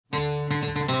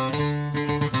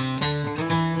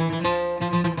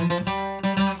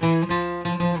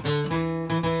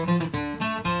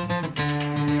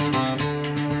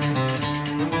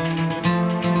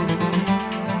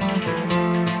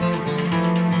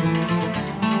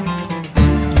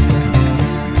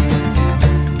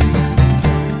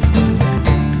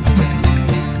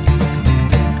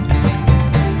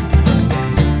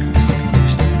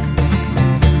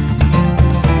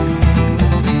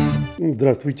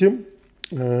Здравствуйте.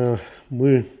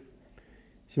 Мы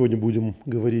сегодня будем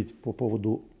говорить по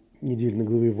поводу недельной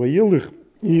главы Ваелех.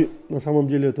 И на самом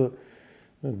деле это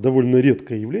довольно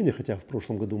редкое явление, хотя в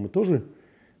прошлом году мы тоже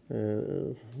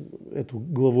эту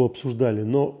главу обсуждали.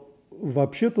 Но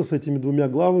вообще-то с этими двумя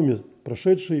главами,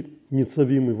 прошедшей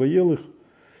Ницавим и Ваелех,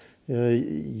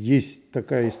 есть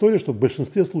такая история, что в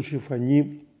большинстве случаев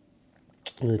они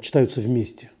читаются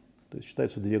вместе. То есть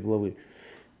читаются две главы.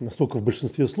 Настолько в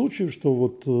большинстве случаев, что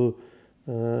вот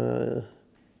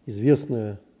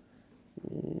известное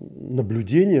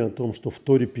наблюдение о том, что в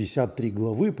Торе 53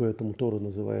 главы, поэтому Тора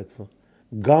называется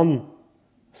Ган,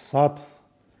 Сад,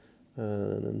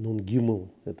 Нун Гимл,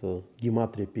 это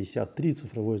гематрия 53,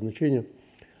 цифровое значение,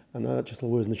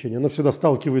 числовое значение, она всегда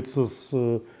сталкивается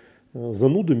с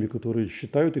занудами, которые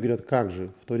считают и говорят, как же,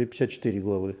 в Торе 54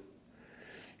 главы.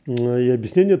 И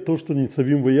объяснение то, что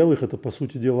Ницавим Ваелех это по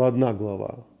сути дела одна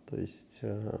глава, то есть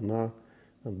она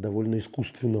довольно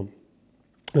искусственно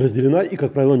разделена и,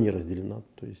 как правило, не разделена.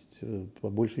 То есть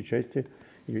по большей части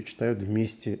ее читают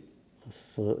вместе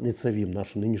с Ницавим,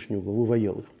 нашу нынешнюю главу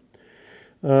Ваелех.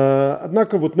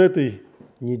 Однако вот на этой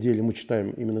неделе мы читаем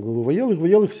именно главу Ваелех.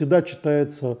 Ваелех всегда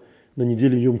читается на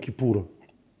неделе Йом-Кипура,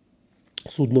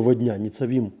 судного дня.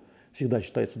 Ницавим всегда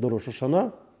читается до Рош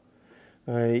ха-Шана.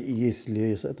 И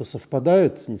если это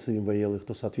совпадает с Ницавим Ваелех,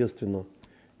 то, соответственно,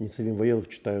 Ницавим Ваелех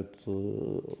читают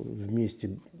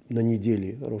вместе на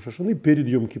неделе Рош ха-Шаны перед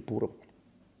Йом-Кипуром.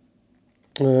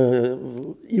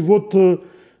 И вот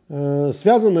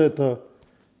связано это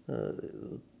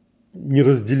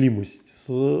неразделимость с,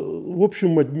 в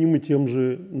общем, одним и тем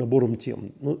же набором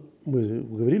тем. Мы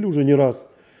говорили уже не раз,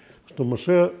 что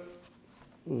Моше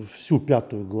всю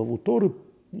 5 главу Торы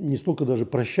не столько даже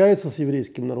прощается с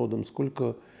еврейским народом,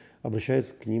 сколько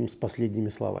обращается к ним с последними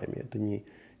словами. Это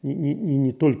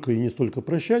не только и не столько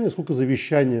прощание, сколько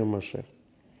завещание Моше.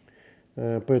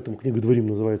 Поэтому книга Дворим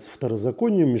называется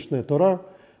Второзаконием, Мишне Тора.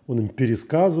 Он им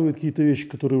пересказывает какие-то вещи,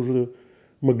 которые уже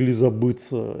могли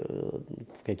забыться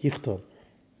в каких-то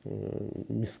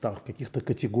местах, в каких-то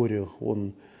категориях.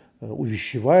 Он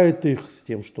увещевает их с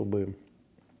тем, чтобы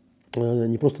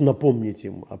не просто напомнить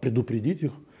им, а предупредить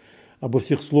их обо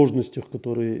всех сложностях,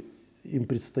 которые им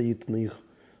предстоит на их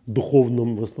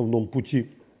духовном, в основном, пути.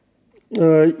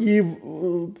 И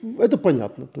это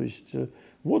понятно. То есть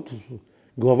вот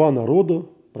глава народа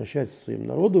прощается со своим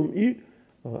народом и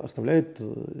оставляет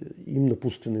им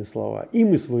напутственные слова.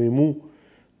 Им и своему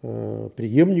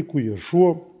преемнику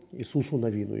Йешуа, Иисусу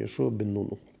Навину, Йешуа бен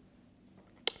Нуну.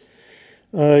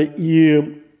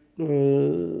 И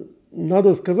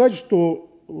надо сказать, что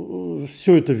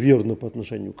все это верно по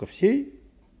отношению ко всей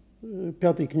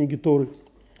 5 книге Торы.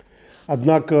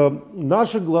 Однако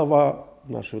наша глава,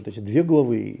 наши вот эти 2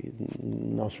 главы,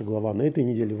 наша глава на этой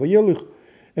неделе Ваелех,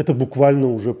 это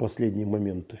буквально уже последние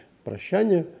моменты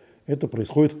прощания. Это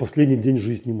происходит в последний день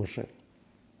жизни Моше.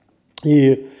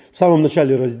 И в самом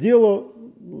начале раздела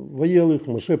Ваелех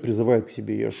Моше призывает к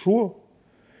себе Йешуа,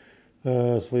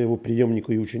 своего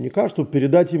преемника и ученика, чтобы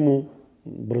передать ему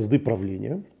бразды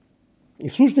правления. И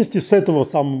в сущности с этого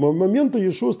самого момента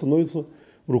Йешуа становится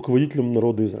руководителем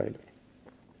народа Израиля.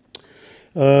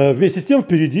 Вместе с тем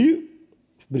впереди,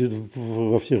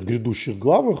 во всех грядущих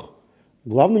главах,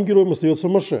 главным героем остается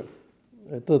Моше.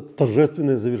 Это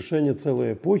торжественное завершение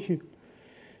целой эпохи.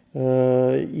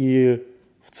 И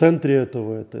в центре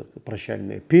этого это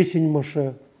прощальная песнь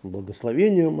Моше,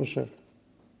 благословение Моше.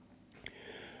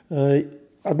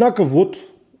 Однако вот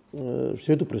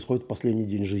все это происходит в последний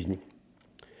день жизни.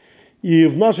 И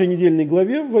в нашей недельной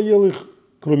главе в Ваелех,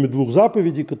 кроме 2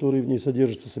 заповедей, которые в ней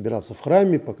содержатся, собираться в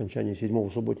храме по окончании 7-го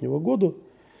субботнего года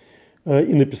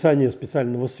и написание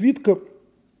специального свитка,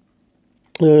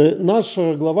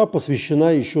 наша глава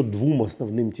посвящена еще 2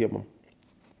 основным темам.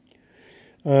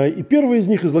 И первая из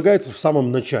них излагается в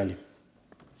самом начале.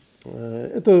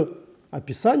 Это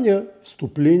описание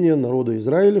вступления народа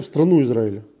Израиля в страну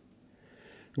Израиля.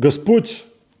 Господь,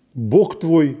 Бог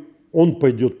твой, Он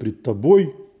пойдет пред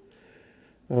тобой.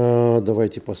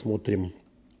 Давайте посмотрим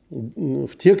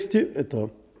в тексте. Это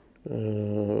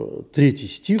 3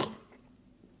 стих.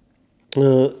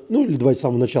 Или давайте с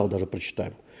самого начала даже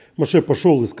прочитаем. Моше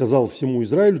пошел и сказал всему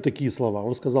Израилю такие слова.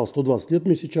 Он сказал: 120 лет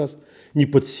мне сейчас, не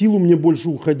под силу мне больше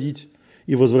уходить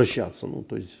и возвращаться,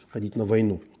 то есть ходить на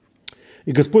войну.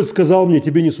 И Господь сказал мне: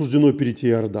 тебе не суждено перейти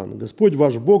Иордан. Господь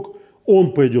ваш Бог,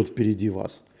 Он пойдет впереди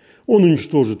вас. Он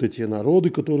уничтожит эти народы,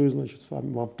 которые, значит, с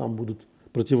вами вам там будут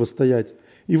противостоять,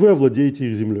 и вы овладеете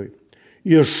их землей.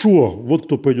 И Йешуа, вот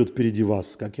кто пойдет впереди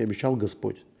вас, как и обещал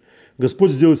Господь.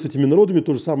 Господь сделает с этими народами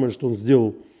то же самое, что Он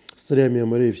сделал с царями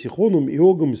Амореев, Сихоном, и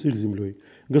Огом, и с их землей.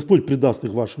 Господь предаст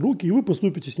их в ваши руки, и вы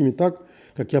поступите с ними так,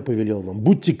 как я повелел вам.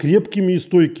 Будьте крепкими и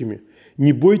стойкими,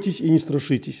 не бойтесь и не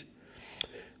страшитесь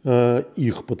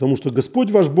их, потому что Господь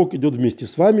ваш Бог идет вместе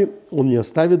с вами, Он не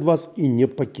оставит вас и не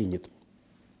покинет.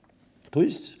 То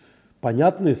есть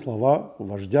понятные слова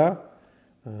вождя: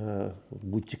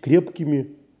 будьте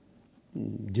крепкими,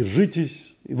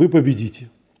 держитесь, и вы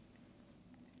победите.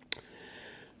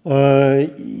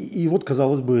 И вот,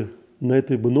 казалось бы, на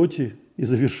этой бы ноте и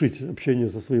завершить общение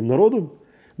со своим народом,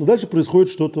 но дальше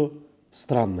происходит что-то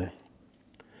странное.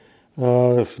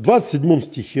 В 27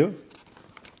 стихе,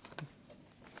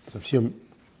 совсем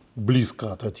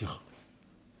близко от этих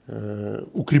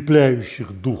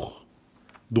укрепляющих дух,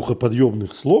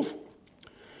 духоподъемных слов,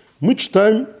 мы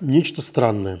читаем нечто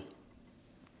странное.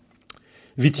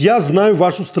 «Ведь я знаю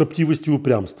вашу строптивость и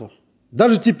упрямство.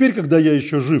 Даже теперь, когда я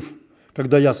еще жив,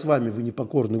 когда я с вами, вы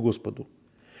непокорны Господу.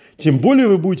 Тем более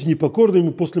вы будете непокорны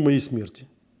Ему после моей смерти.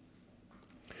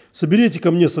 Соберите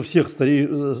ко мне всех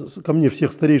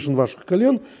старейшин ваших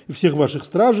колен и всех ваших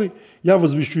стражей, я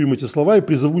возвещу им эти слова и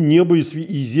призову небо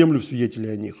и землю в свидетели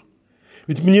о них.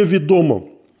 Ведь мне ведомо,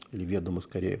 или ведомо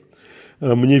скорее,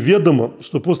 мне ведомо,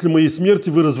 что после моей смерти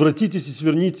вы развратитесь и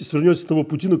свернете с того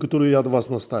пути, на который я от вас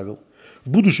наставил. В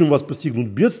будущем вас постигнут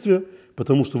бедствия,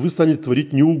 потому что вы станете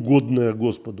творить неугодное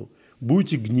Господу.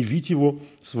 Будете гневить Его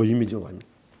своими делами».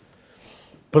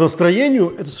 По настроению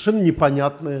это совершенно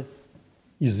непонятное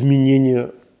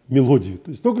изменение мелодии.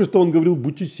 То есть только что он говорил: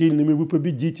 будьте сильными, вы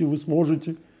победите, вы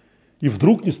сможете. И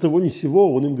вдруг ни с того ни с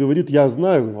сего он им говорит: я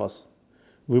знаю вас,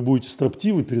 вы будете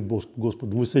строптивы перед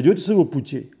Господом, вы сойдете с Его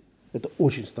путей. Это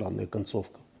очень странная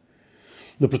концовка.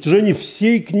 На протяжении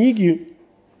всей книги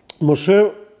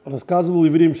Моше рассказывал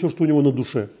евреям все, что у него на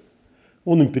душе.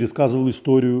 Он им пересказывал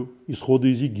историю исхода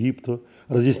из Египта,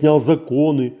 разъяснял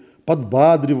законы,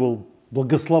 подбадривал,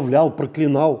 благословлял,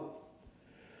 проклинал,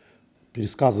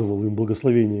 пересказывал им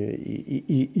благословения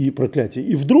и проклятия.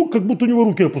 И вдруг как будто у него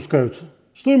руки опускаются.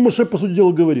 Что им Моше, по сути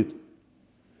дела, говорит?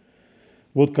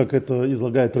 Вот как это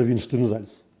излагает Равин Штейнзальц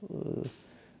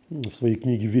в своей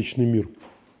книге «Вечный мир».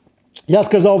 «Я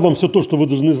сказал вам все то, что вы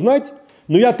должны знать,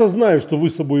 но я-то знаю, что вы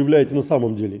собой являете на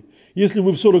самом деле. Если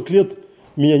вы в 40 лет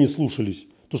меня не слушались,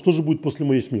 то что же будет после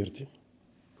моей смерти?»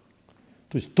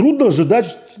 То есть трудно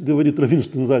ожидать, говорит Равин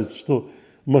Штейнзальц, что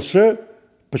Моше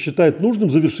посчитает нужным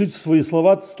завершить свои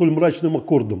слова столь мрачным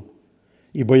аккордом.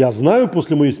 «Ибо я знаю,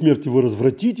 после моей смерти вы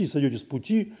развратитесь, сойдете с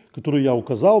пути, который я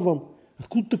указал вам».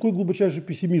 Откуда такой глубочайший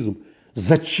пессимизм?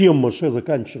 Зачем Моше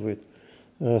заканчивает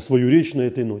свою речь на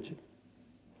этой ноте?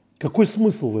 Какой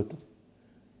смысл в этом?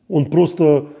 Он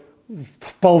просто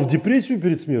впал в депрессию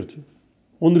перед смертью?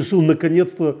 Он решил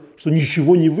наконец-то, что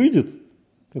ничего не выйдет?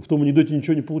 Как в том анекдоте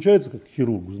 «Ничего не получается», как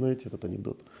хирургу, знаете, этот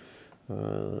анекдот.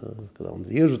 Когда он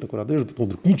режет, аккуратно режет, потом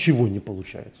вдруг ничего не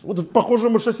получается. Вот это, похоже,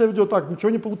 Моше себя ведет так: ничего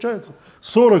не получается.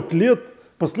 40 лет,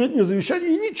 последнее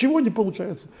завещание, и ничего не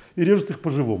получается. И режет их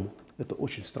по-живому. Это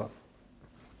очень странно.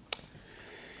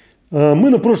 Мы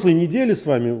на прошлой неделе с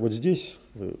вами, вот здесь,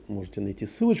 вы можете найти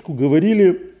ссылочку,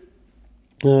 говорили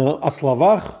о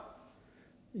словах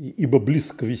 «ибо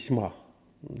близко весьма».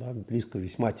 Да, близко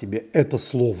весьма тебе это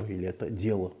слово или это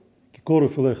дело.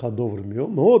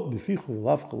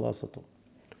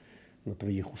 На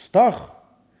твоих устах,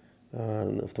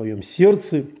 в твоем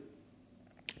сердце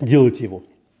делать его.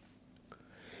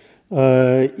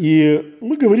 И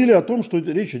мы говорили о том, что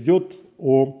речь идет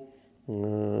о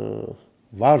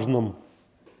важном,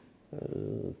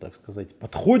 так сказать,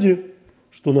 подходе,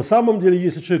 что на самом деле,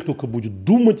 если человек только будет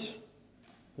думать,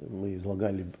 мы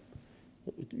излагали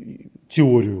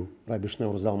теорию Раби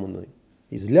Шнеура Залмана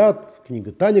из Ляд,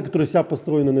 книга Таня, которая вся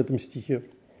построена на этом стихе,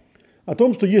 о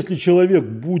том, что если человек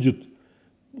будет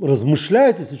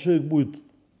размышлять, если человек будет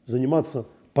заниматься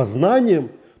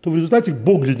познанием, то в результате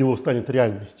Бог для него станет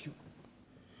реальностью.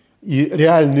 И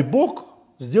реальный Бог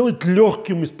сделает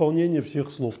легким исполнение всех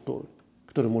слов Торы,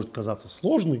 который может казаться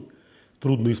сложной,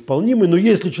 трудноисполнимой, но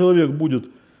если человек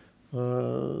будет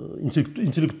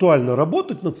интеллектуально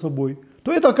работать над собой,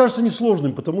 то это окажется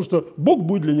несложным, потому что Бог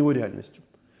будет для него реальностью.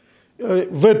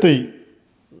 В этой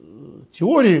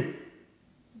теории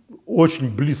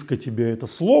очень близко тебе это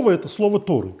слово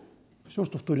Торы. Все,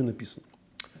 что в Торе написано.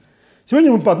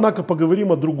 Сегодня мы, однако,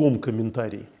 поговорим о другом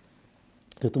комментарии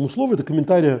к этому слову. Это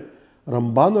комментарий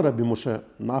Рамбана, Раби Моше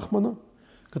Нахмана,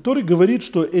 который говорит,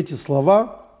 что эти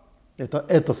слова,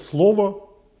 это слово,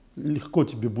 легко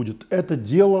тебе будет это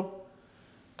дело,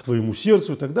 к твоему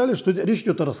сердцу и так далее, что речь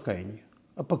идет о раскаянии,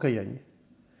 о покаянии.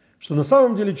 Что на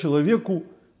самом деле человеку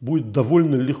будет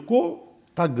довольно легко,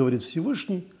 так говорит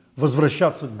Всевышний,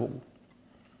 возвращаться к Богу.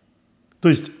 То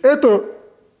есть это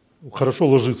хорошо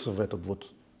ложится в этот вот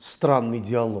странный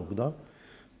диалог, да?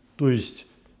 То есть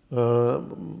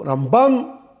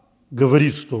Рамбан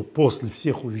говорит, что после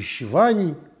всех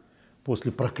увещеваний,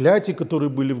 после проклятий, которые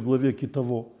были в главе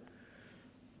Китово,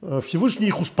 Всевышний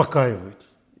их успокаивает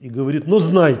и говорит: но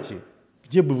знайте,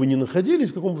 где бы вы ни находились,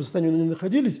 в каком бы состоянии вы ни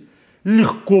находились,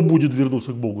 легко будет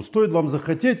вернуться к Богу. Стоит вам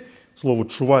захотеть, слово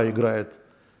 «тшува» играет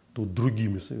тут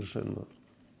другими совершенно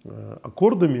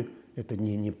аккордами, это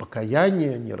не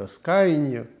покаяние, не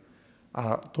раскаяние,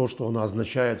 а то, что оно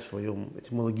означает в своем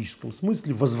этимологическом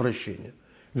смысле — возвращение.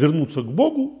 Вернуться к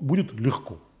Богу будет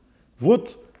легко.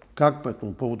 Вот как по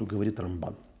этому поводу говорит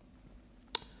Рамбан.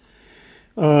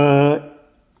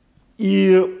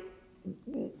 И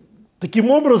таким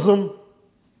образом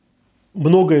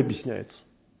многое объясняется.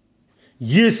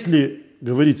 Если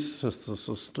говорить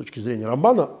с точки зрения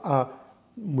Рамбана, а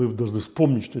мы должны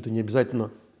вспомнить, что это не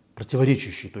обязательно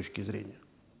противоречащие точки зрения,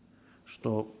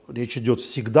 что речь идет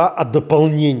всегда о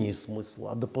дополнении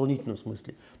смысла, о дополнительном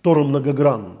смысле. Тора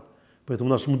многогранна, поэтому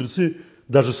наши мудрецы,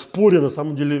 даже споря, на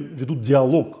самом деле ведут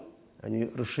диалог, они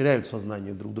расширяют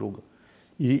сознание друг друга.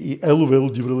 И «элу вэлу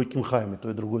диврелы кимхайми», то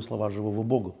и другое слова живого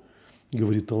Бога,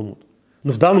 говорит Талмуд.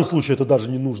 Но в данном случае это даже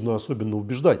не нужно особенно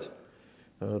убеждать.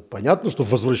 Понятно, что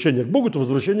возвращение к Богу – это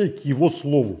возвращение к Его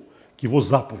Слову, к Его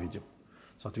заповедям.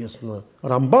 Соответственно,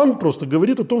 Рамбан просто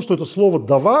говорит о том, что это слово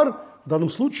 «давар» в данном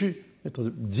случае,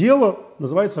 это дело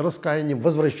называется раскаянием,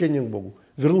 возвращением к Богу.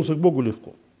 Вернуться к Богу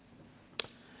легко.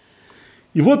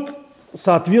 И вот,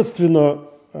 соответственно,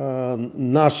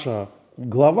 наша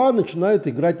глава начинает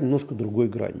играть немножко другой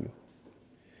гранью.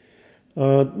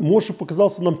 Моше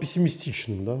показался нам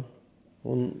пессимистичным, да?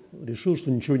 Он решил,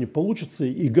 что ничего не получится,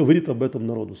 и говорит об этом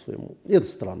народу своему. И это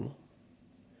странно.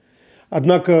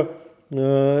 Однако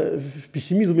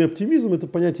пессимизм и оптимизм – это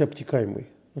понятия обтекаемые.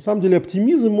 На самом деле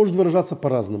оптимизм может выражаться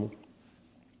по-разному.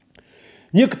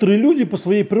 Некоторые люди по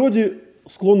своей природе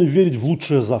склонны верить в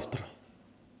лучшее завтра.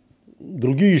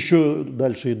 Другие еще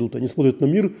дальше идут. Они смотрят на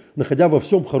мир, находя во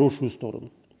всем хорошую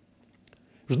сторону.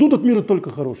 Ждут от мира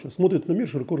только хорошее, смотрят на мир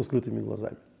широко раскрытыми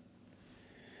глазами.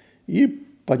 И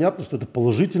понятно, что это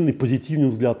положительный, позитивный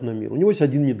взгляд на мир. У него есть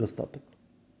один недостаток.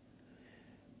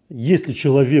 Если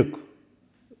человек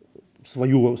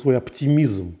свой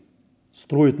оптимизм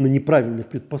строит на неправильных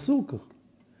предпосылках,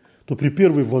 то при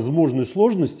первой возможной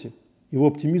сложности его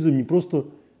оптимизм не просто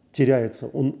теряется,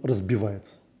 он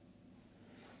разбивается.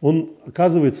 Он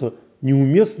оказывается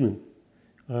неуместным,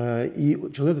 и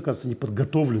человек оказывается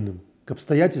неподготовленным к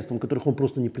обстоятельствам, которых он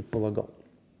просто не предполагал.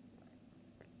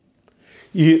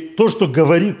 И то, что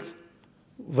говорит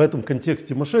в этом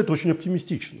контексте Моше, это очень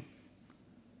оптимистично.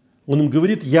 Он им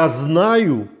говорит: я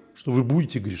знаю, что вы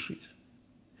будете грешить.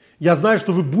 Я знаю,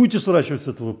 что вы будете сворачивать с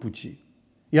этого пути.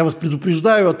 Я вас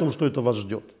предупреждаю о том, что это вас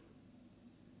ждет.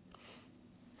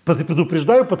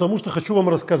 Предупреждаю, потому что хочу вам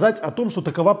рассказать о том, что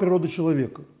такова природа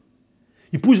человека.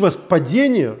 И пусть вас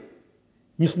падения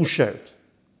не смущают.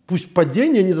 Пусть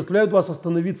падения не заставляют вас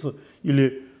остановиться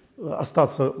или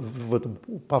остаться в этом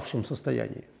упавшем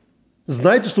состоянии.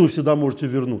 Знайте, что вы всегда можете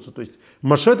вернуться. То есть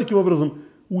Моше таким образом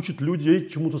учит людей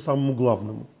чему-то самому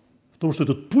главному. В том, что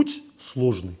этот путь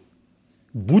сложный.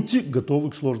 Будьте готовы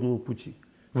к сложному пути.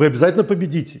 Вы обязательно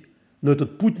победите, но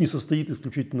этот путь не состоит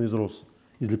исключительно из роз,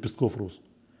 из лепестков роз.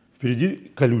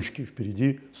 Впереди колючки,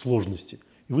 впереди сложности,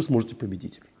 и вы сможете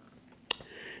победить.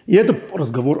 И это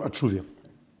разговор о тшуве.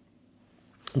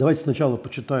 Давайте сначала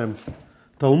почитаем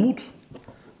Талмуд,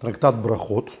 трактат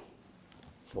Брахот.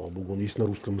 Слава Богу, он есть на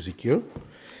русском языке,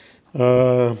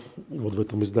 вот в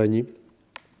этом издании.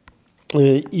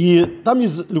 И там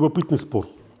есть любопытный спор.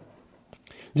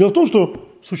 Дело в том, что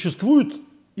существует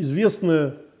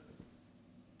известная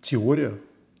теория,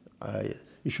 а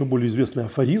еще более известный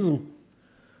афоризм: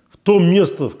 в том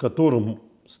место, в котором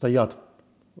стоят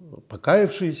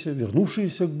покаявшиеся,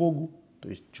 вернувшиеся к Богу, то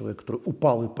есть человек, который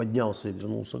упал и поднялся и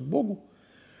вернулся к Богу,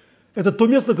 это то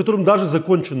место, на котором даже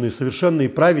законченные, совершенные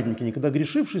праведники, никогда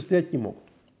грешившие, стоять не могут.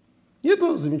 И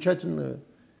это замечательная,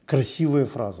 красивая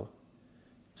фраза,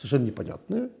 совершенно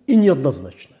непонятная и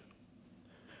неоднозначная.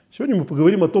 Сегодня мы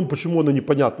поговорим о том, почему она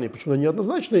непонятная, почему она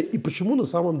неоднозначная, и почему на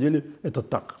самом деле это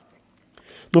так.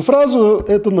 Но фраза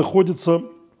эта находится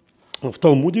в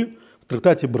Талмуде, в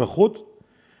трактате Брахот,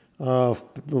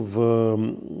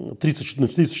 в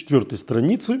 34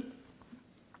 странице,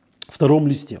 втором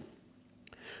листе.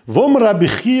 «Вом раби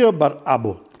Хия бар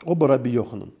Або», оба раби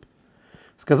Йоханан.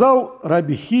 Сказал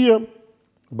раби Хия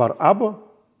бар Або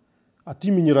от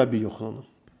имени раби Йоханана: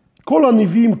 «Кола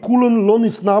невим кулан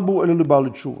лонис набу элюбалу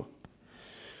чува».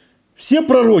 Все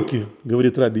пророки,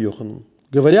 говорит раби Йоханан,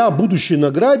 говоря о будущей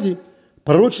награде,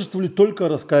 пророчествовали только о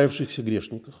раскаявшихся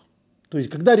грешниках. То есть,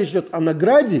 когда речь идет о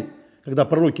награде, когда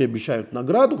пророки обещают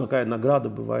награду, какая награда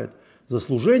бывает за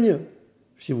служение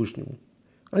Всевышнему,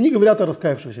 они говорят о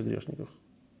раскаявшихся грешниках.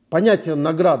 Понятие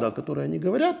награда, о которой они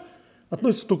говорят,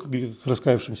 относится только к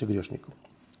раскаявшимся грешникам.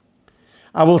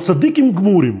 А волсадыким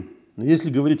гмурим, если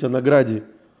говорить о награде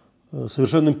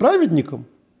совершенным праведникам,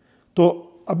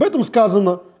 то об этом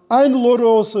сказано «Айн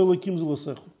лореоса элоким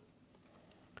злосеху».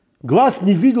 Глаз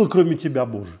не видел, кроме тебя,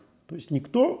 Боже. То есть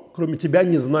никто, кроме тебя,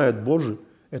 не знает, Боже,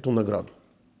 эту награду.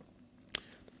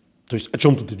 То есть о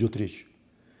чем тут идет речь?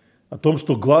 О том,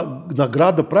 что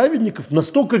награда праведников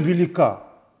настолько велика,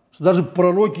 что даже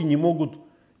пророки не могут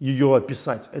ее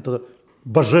описать. Это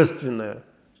божественная,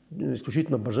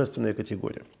 исключительно божественная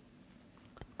категория.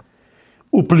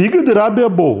 У плига раби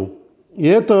Богу. И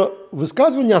это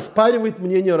высказывание оспаривает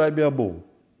мнение раби Богу.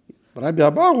 Раби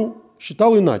Богу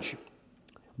считал иначе.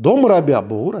 Дом раби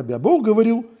Богу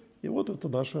говорил, и вот это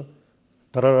наша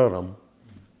тарарарам,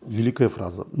 великая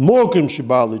фраза. Мокрим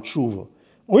шибалы чува,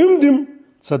 оймдим,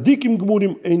 цадиким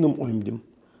гмурим, эйном оймдим.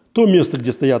 То место,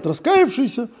 где стоят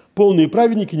раскаявшиеся, полные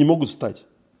праведники не могут встать.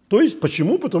 То есть,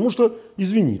 почему? Потому что,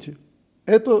 извините,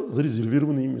 это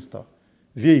зарезервированные места.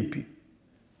 VIP.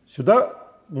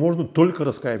 Сюда можно только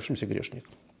раскаявшимся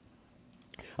грешникам.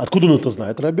 Откуда он это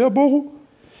знает, раби Богу?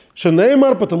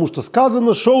 Шенеймар, потому что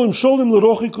сказано шолым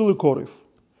лырохи кылыкорев.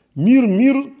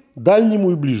 Мир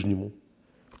дальнему и ближнему.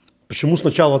 Почему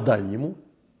сначала дальнему?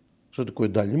 Что такое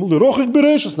дальнему? Лырохик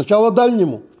береша, сначала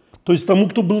дальнему. То есть тому,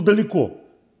 кто был далеко.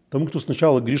 Тому, кто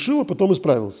сначала грешил, а потом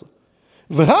исправился.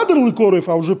 Вегадр лыкорев,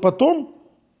 а уже потом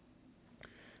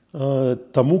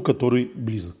тому, который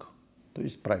близок. То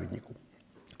есть праведнику,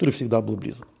 который всегда был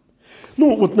близок.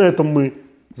 Ну, вот на этом мы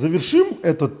завершим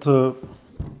этот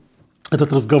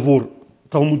разговор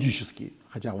талмудический,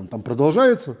 хотя он там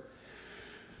продолжается.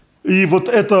 И вот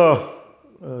эта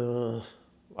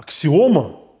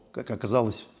аксиома, как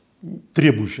оказалось,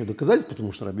 требующая доказательств,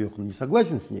 потому что раби Йохан не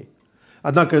согласен с ней.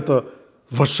 Однако это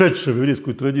вошедшая в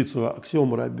еврейскую традицию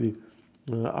аксиома раби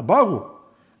Абагу,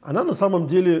 она на самом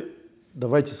деле,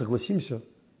 давайте согласимся,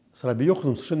 с раби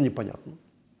Йоханом совершенно непонятна.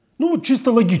 Ну вот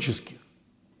чисто логически.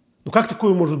 Ну как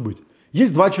такое может быть?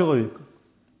 Есть два человека.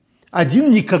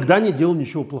 Один никогда не делал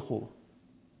ничего плохого.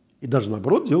 И даже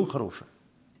наоборот делал хорошее.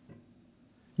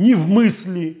 Ни в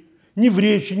мысли, ни в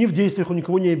речи, ни в действиях он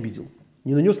никого не обидел.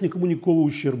 Не нанес никому никакого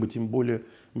ущерба, тем более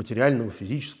материального,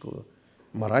 физического,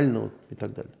 морального и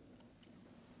так далее.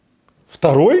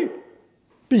 Второй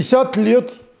 50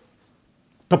 лет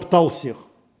топтал всех.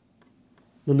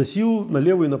 Наносил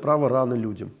налево и направо раны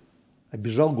людям.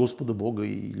 Обижал Господа Бога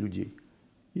и людей.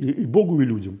 И Богу, и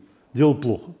людям. Делал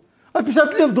плохо. А в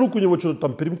 50 лет вдруг у него что-то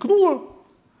там перемкнуло.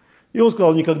 И он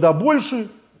сказал, никогда больше.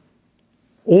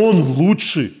 Он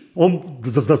лучше. Он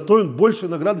достоин большей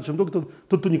награды, чем тот,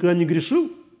 кто никогда не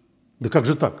грешил. Да как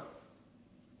же так?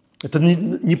 Это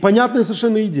непонятная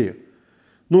совершенно идея.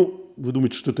 Ну, вы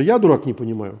думаете, что это я, дурак, не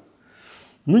понимаю?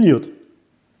 Ну нет.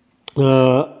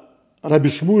 Раби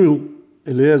Шмуэл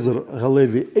Элиезер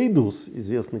Галеви Эйдлс,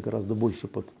 известный гораздо больше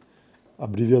под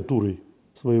аббревиатурой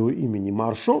своего имени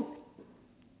Маршо,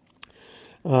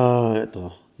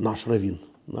 это наш раввин.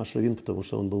 Наш раввин, потому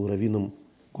что он был раввином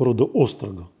города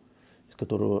Острога, из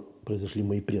которого произошли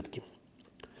мои предки.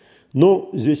 Но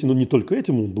известен он не только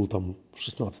этим, он был там в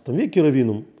XVI веке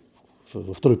раввином,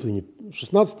 во второй половине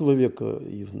XVI века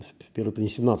и в первой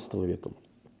половине XVII века.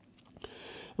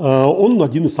 Он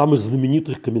один из самых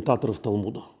знаменитых комментаторов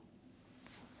Талмуда.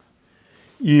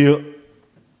 И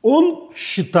он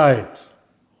считает,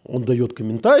 он дает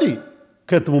комментарий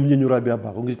к этому мнению раби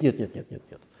Абага. Он говорит, нет.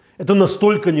 Это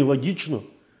настолько нелогично,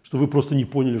 что вы просто не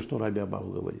поняли, что раби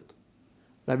Абагу говорит.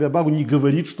 Раби Абагу не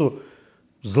говорит, что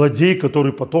злодей,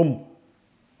 который потом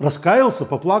раскаялся,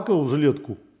 поплакал в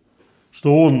жилетку,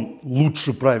 что он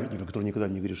лучше праведника, который никогда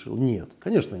не грешил. Нет,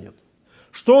 конечно нет.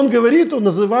 Что он говорит? Он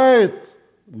называет,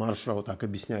 Марша вот так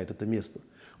объясняет это место,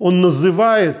 он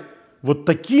называет вот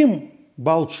таким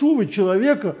балчувой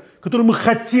человека, которому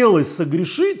хотелось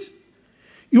согрешить,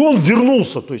 и он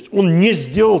вернулся, то есть он не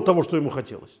сделал того, что ему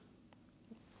хотелось.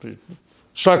 То есть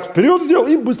шаг вперед сделал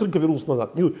и быстренько вернулся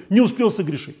назад, не успел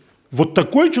согрешить. Вот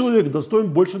такой человек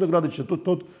достоин больше награды, чем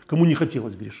тот, кому не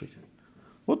хотелось грешить.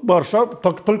 Вот Марша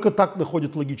только так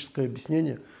находит логическое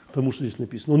объяснение тому, что здесь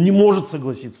написано. Он не может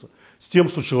согласиться с тем,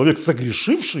 что человек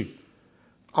согрешивший,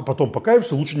 а потом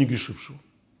покаявшийся, лучше не грешившего.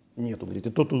 Нет, он говорит, и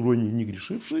тот, другой не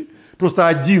грешивший. Просто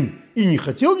один и не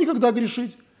хотел никогда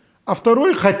грешить, а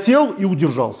второй хотел и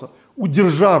удержался.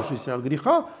 Удержавшийся от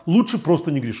греха лучше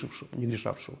просто не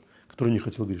грешавшего, который не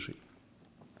хотел грешить.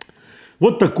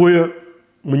 Вот такое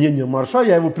мнение Марша.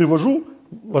 Я его привожу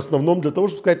в основном для того,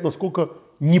 чтобы сказать, насколько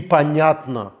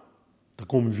непонятно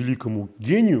такому великому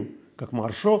гению, как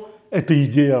Маршо, эта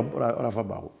идея Рав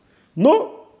Абау.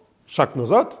 Но шаг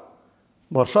назад,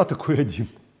 Марша такой один.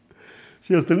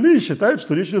 Все остальные считают,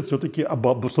 что речь идет все-таки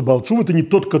что Баал-Тшува это не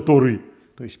тот, который,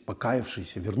 то есть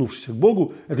покаявшийся, вернувшийся к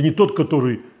Богу, это не тот,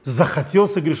 который захотел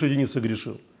согрешить и не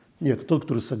согрешил. Нет, это тот,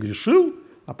 который согрешил,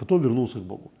 а потом вернулся к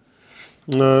Богу.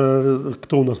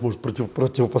 Кто у нас может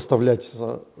противопоставлять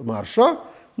Марша?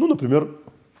 Ну, например,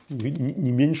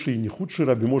 не меньший и не худший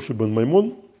Раби Моше бен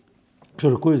Маймон,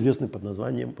 широко известный под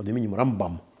именем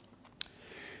Рамбам.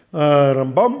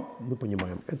 Рамбам, мы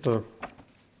понимаем, это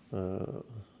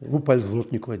ему палец в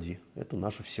рот не клади, это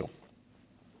наше все.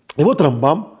 И вот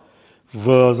Рамбам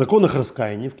в законах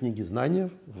раскаяния, в книге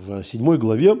знания, в 7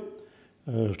 главе,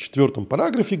 в 4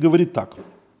 параграфе говорит так.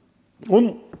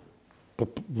 Он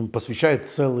посвящает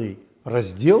целый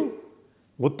раздел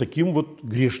вот таким вот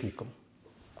грешникам.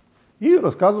 И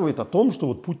рассказывает о том, что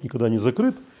вот путь никогда не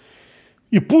закрыт.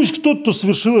 И пусть кто-то, кто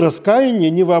совершил раскаяние,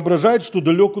 не воображает, что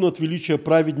далек он от величия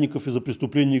праведников из-за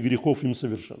преступлений и грехов им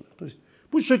совершенных. То есть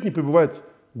пусть человек не пребывает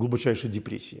в глубочайшей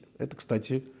депрессии. Это,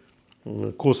 кстати,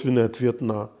 косвенный ответ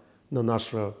на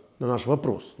наш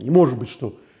вопрос. Не может быть,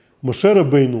 что Моше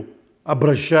Рабейну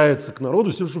обращается к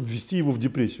народу с тем, чтобы ввести его в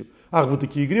депрессию. Ах, вы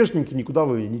такие грешники, никуда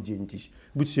вы не денетесь,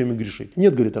 будете всеми грешить.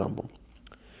 Нет, говорит Рамбам.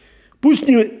 Пусть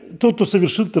тот, кто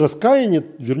совершил раскаяние,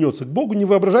 вернется к Богу, не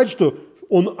воображает, что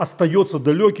он остается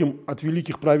далеким от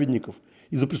великих праведников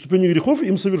из-за преступлений и грехов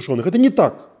им совершенных. Это не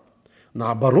так.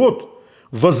 Наоборот,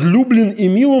 возлюблен и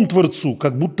мил он Творцу,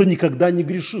 как будто никогда не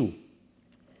грешил.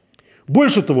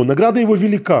 Больше того, награда его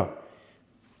велика.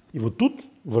 И вот тут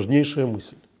важнейшая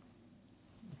мысль.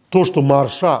 То, что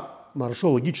Маршо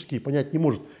логически понять не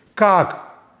может,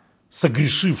 как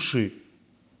согрешивший,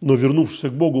 но вернувшийся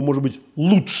к Богу может быть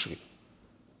лучше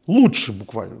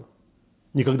буквально,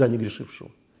 никогда не грешившего.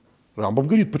 Рамбам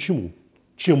говорит, почему?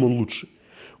 Чем он лучше?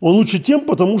 Он лучше тем,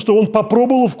 потому что он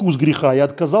попробовал вкус греха и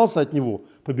отказался от него,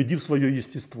 победив свое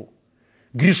естество.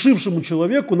 Грешившему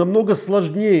человеку намного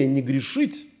сложнее не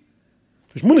грешить.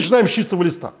 То есть мы начинаем с чистого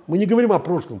листа. Мы не говорим о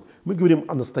прошлом, мы говорим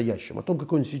о настоящем, о том,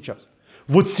 какой он сейчас.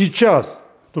 Вот сейчас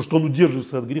то, что он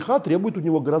удерживается от греха, требует у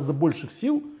него гораздо больших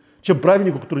сил, чем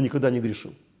праведнику, который никогда не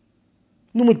грешил.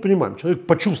 Ну, мы это понимаем. Человек,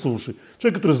 почувствовавший,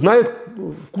 человек, который знает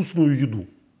вкусную еду,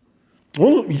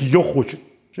 он ее хочет.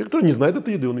 Человек, который не знает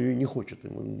этой еды, он ее не хочет.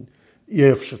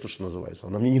 Иэфше, то, что называется,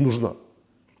 она мне не нужна.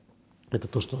 Это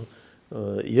то, что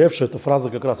иэфше, это фраза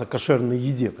как раз о кошерной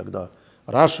еде, когда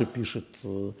Раши пишет,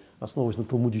 основываясь на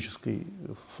талмудической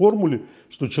формуле,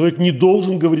 что человек не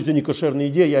должен говорить о некошерной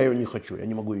еде, я ее не хочу, я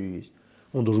не могу ее есть.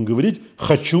 Он должен говорить,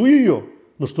 хочу ее,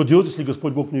 но что делать, если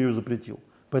Господь Бог мне ее запретил?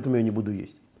 Поэтому я не буду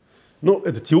есть. Ну,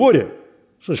 это теория,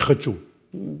 что же хочу.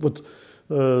 Вот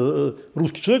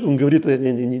русский человек, он говорит,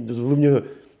 вы мне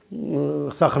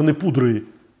сахарной пудрой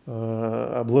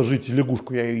обложите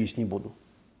лягушку, я ее есть не буду.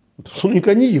 Потому что он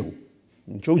никогда не ел.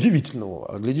 Ничего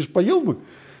удивительного. А глядишь, поел бы,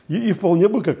 и вполне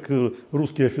бы, как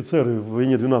русские офицеры в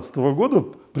войне 12 года,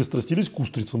 пристрастились к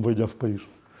устрицам, войдя в Париж.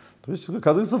 То есть,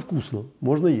 оказывается, вкусно,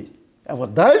 можно есть. А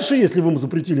вот дальше, если бы мы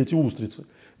запретили эти устрицы,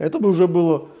 это бы уже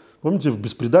было... Помните, в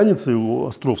 «Бесприданнице» у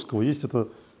Островского есть это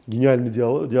гениальный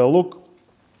диалог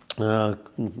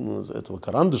этого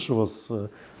Карандышева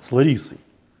с Ларисой,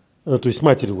 то есть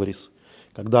матерью Ларисы,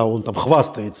 когда он там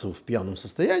хвастается в пьяном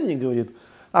состоянии и говорит,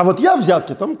 а вот я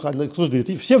взятки, там кто-то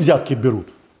говорит, все взятки берут.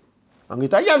 Он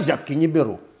говорит, а я взятки не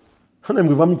беру. Она ему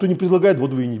говорит, вам никто не предлагает,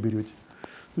 вот вы и не берете.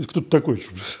 То есть кто-то такой,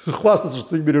 хвастаться, что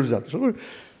ты не берешь взятки.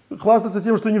 Хвастаться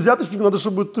тем, что не взяточник, надо,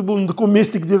 чтобы ты был на таком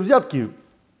месте, где взятки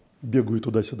бегают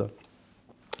туда-сюда.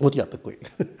 Вот я такой.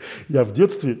 Я в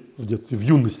детстве, в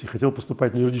юности хотел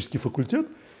поступать на юридический факультет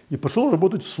и пошел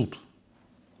работать в суд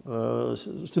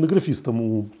стенографистом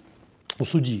у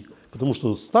судьи, потому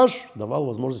что стаж давал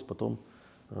возможность потом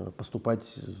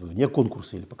поступать вне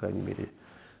конкурса или, по крайней мере,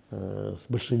 с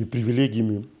большими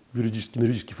привилегиями на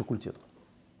юридический факультет.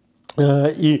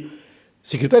 И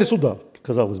секретарь суда,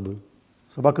 казалось бы,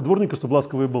 собака дворника, чтобы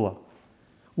ласковая была.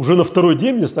 Уже на второй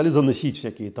день мне стали заносить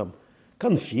всякие там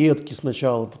конфетки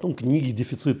сначала, потом книги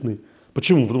дефицитные.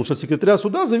 Почему? Потому что от секретаря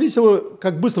суда зависело,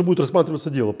 как быстро будет рассматриваться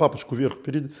дело. Папочку вверх,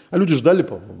 а люди ждали,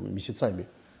 по-моему, месяцами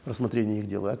рассмотрения их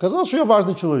дела. И оказалось, что я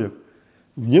важный человек.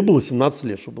 Мне было 17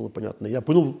 лет, чтобы было понятно. Я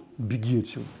понял, беги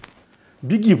отсюда.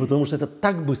 Беги, потому что это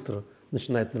так быстро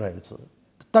начинает нравиться.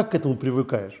 Ты так к этому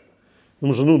привыкаешь.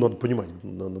 Потому что, надо понимать,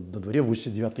 на дворе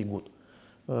 89-й год.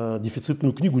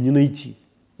 Дефицитную книгу не найти.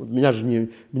 Меня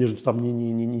же там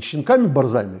не щенками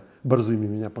борзыми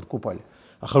меня подкупали,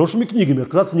 а хорошими книгами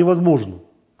отказаться невозможно.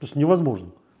 Просто невозможно.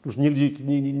 потому что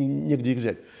негде их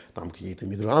взять. Там какие-то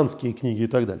мигрантские книги и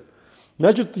так далее.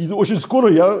 Значит, очень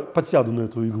скоро я подсяду на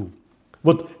эту иглу.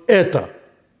 Вот это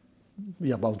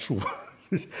я молчу.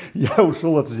 Я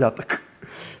ушел от взяток.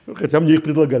 Хотя мне их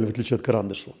предлагали, в отличие от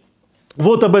Карандышева.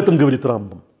 Вот об этом говорит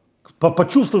Рамбам.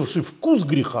 Почувствовавший вкус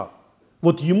греха,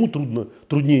 вот ему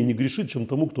труднее не грешить, чем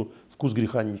тому, кто вкус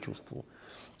греха не чувствовал.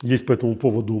 Есть по этому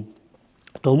поводу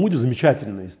в Талмуде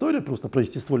замечательная история просто про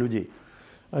естество людей.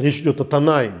 Речь идет о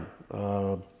Танаим,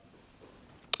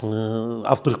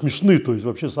 авторах Мишны, то есть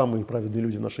вообще самые праведные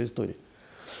люди в нашей истории,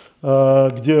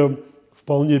 где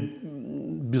вполне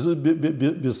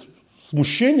без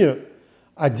смущения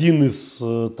один из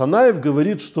Танаев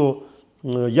говорит, что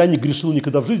я не грешил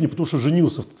никогда в жизни, потому что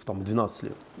женился в 12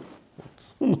 лет.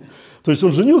 То есть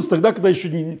он женился тогда, когда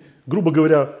еще, грубо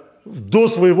говоря, до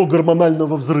своего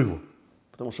гормонального взрыва.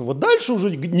 Потому что вот дальше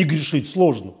уже не грешить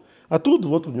сложно. А тут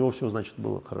вот у него все, значит,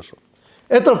 было хорошо.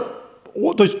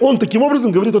 То есть он таким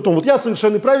образом говорит о том, вот я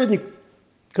совершенный праведник,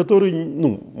 который,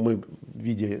 мы в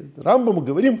виде Рамбама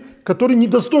говорим, который не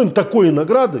достоин такой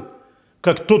награды,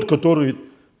 как тот, который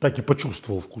так и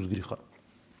почувствовал вкус греха.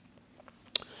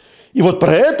 И вот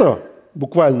про это,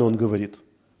 буквально он говорит,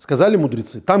 сказали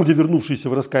мудрецы, там, где вернувшиеся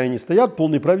в раскаянии стоят,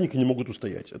 полные праведники не могут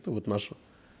устоять. Это вот наш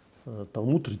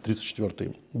Талмуд,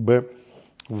 34 Б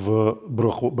в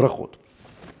Брахот.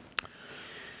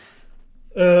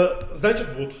 Значит,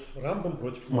 вот Рамбам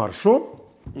против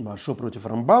Маршо против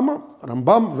Рамбама.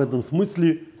 Рамбам в этом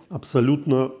смысле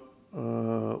абсолютно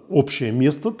общее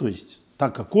место, то есть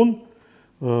так, как он,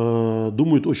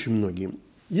 думают очень многие.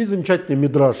 Есть замечательный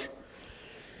мидраш,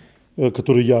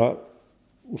 который я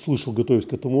услышал, готовясь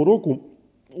к этому уроку.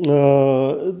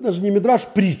 Даже не мидраш,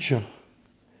 притча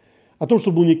о том,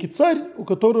 что был некий царь, у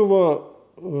которого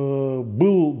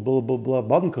была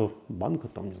банка,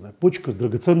 там, не знаю, почка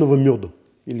драгоценного меда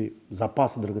или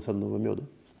запасы драгоценного меда,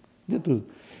 где-то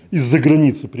из-за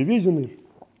границы привезенный.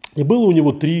 И было у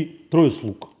него трое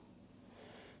слуг,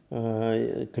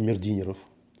 камердинеров.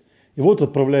 И вот,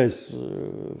 отправляясь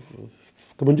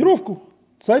в командировку,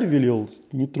 царь велел: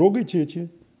 не трогайте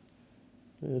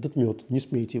этот мед, не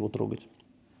смейте его трогать.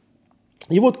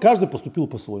 И вот каждый поступил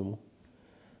по-своему.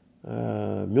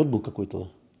 Мед был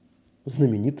какой-то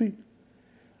знаменитый.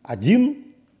 Один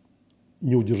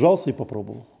не удержался и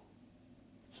попробовал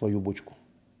свою бочку.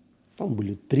 Там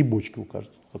были 3 бочки у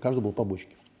каждого, у каждого было по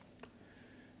бочке.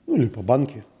 Или по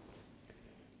банке.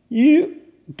 И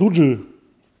тут же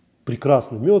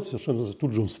прекрасный мед, совершенно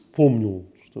тут же он вспомнил,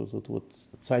 что этот вот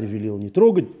царь велел не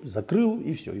трогать, закрыл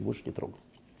и все, и больше не трогал.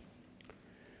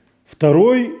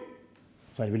 Второй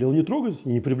царь велел не трогать и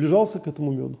не приближался к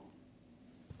этому меду.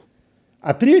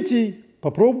 А третий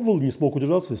попробовал, не смог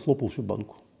удержаться и слопал всю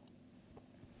банку.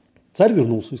 Царь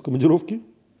вернулся из командировки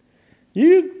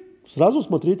и сразу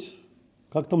смотреть,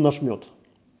 как там наш мед.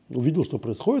 Увидел, что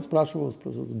происходит, спрашивал,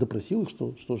 допросил их,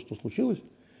 что случилось.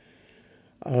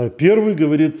 Первый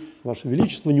говорит: Ваше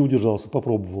Величество, не удержался,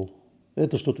 попробовал.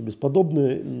 Это что-то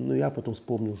бесподобное, но я потом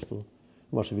вспомнил, что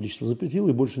Ваше Величество запретило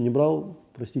и больше не брал.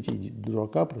 Простите,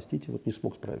 дурака, простите, вот не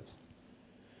смог справиться.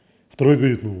 Второй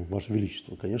говорит: Ваше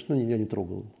Величество, конечно, я не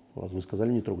трогал. Раз вы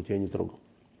сказали не трогать, я не трогал.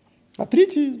 А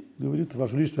третий говорит: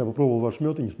 Ваше Величество, я попробовал ваш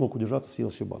мед и не смог удержаться, съел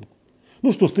всю банку.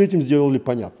 Что с третьим сделали,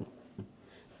 понятно.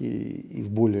 И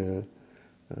в более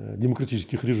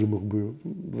демократических режимах бы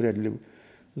вряд ли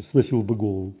сносил бы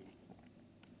голову.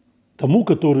 Тому,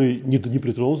 который не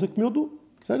притронулся к меду,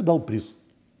 царь дал приз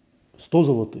 100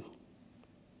 золотых.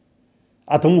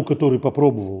 А тому, который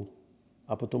попробовал,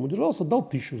 а потом удержался, дал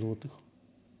 1000 золотых.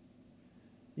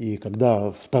 И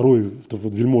когда второй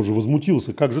вельможа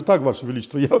возмутился: как же так, Ваше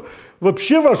Величество, я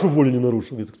вообще вашу волю не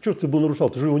нарушил. Говорит: что ж ты был нарушал,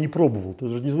 ты же его не пробовал, ты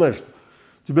же не знаешь, что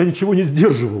тебя ничего не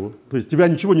сдерживало, то есть тебя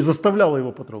ничего не заставляло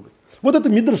его потрогать. Вот это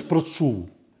мидраш про шуву.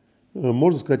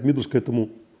 Можно сказать, мидраш к этому,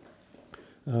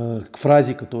 к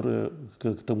фразе, которая,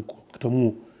 к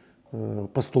тому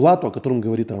постулату, о котором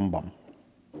говорит Рамбам.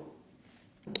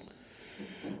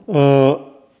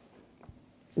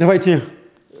 Давайте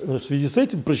в связи с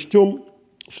этим прочтем,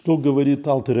 что говорит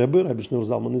Алтер Ребе, Раби Шнeur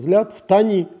Залман из Ляд, в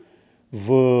Тане,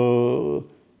 в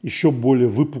еще более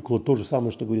выпукло то же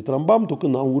самое, что говорит Рамбам, только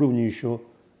на уровне еще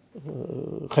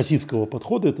хасидского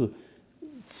подхода. Это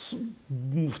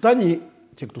в Тане,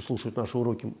 те, кто слушает наши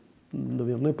уроки,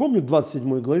 наверное, помнят, в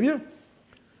 27 главе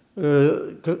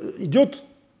идет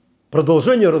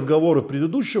продолжение разговора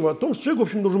предыдущего о том, что человек, в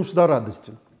общем, должен всегда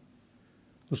радостен.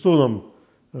 Что нам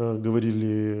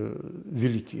говорили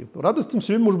великие? Радостен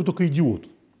все время может быть только идиот.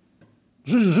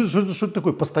 Что это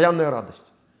такое постоянная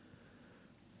радость?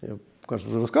 Я, кажется,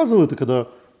 уже рассказывал это, когда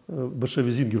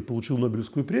Башеви Зингер получил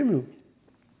Нобелевскую премию.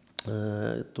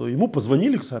 то ему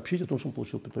позвонили сообщить о том, что он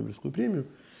получил Нобелевскую премию.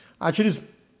 А через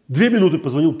 2 минуты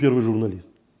позвонил первый журналист.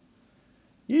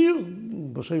 И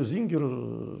Башаев Зингер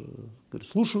говорит: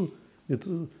 слушаю,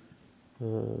 это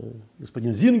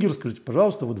господин Зингер, скажите,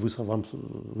 пожалуйста, вот вы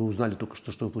узнали только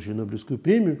что вы получили Нобелевскую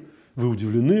премию, вы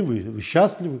удивлены, вы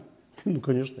счастливы? Ну,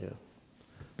 конечно, я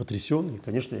потрясен, и,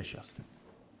 конечно, я счастлив.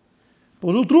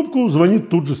 Положил трубку, звонит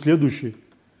тут же следующий.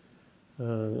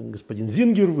 Господин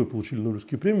Зингер, вы получили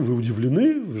Нобелевскую премию, вы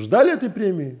удивлены, вы ждали этой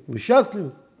премии, вы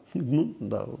счастливы? Ну,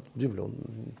 да, удивлен,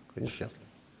 конечно, счастлив.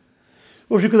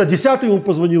 В общем, когда 10-й ему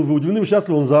позвонил: вы удивлены, вы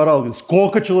счастливы, он заорал, говорит: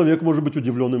 сколько человек может быть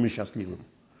удивленным и счастливым?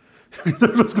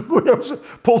 Я уже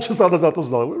полчаса назад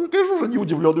узнал. Конечно, уже не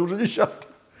удивленный, уже несчастный.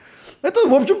 Это,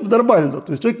 в общем, нормально.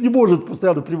 То есть человек не может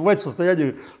постоянно пребывать в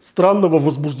состоянии странного,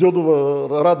 возбужденного,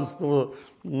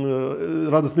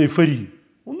 радостной эйфории.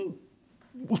 Он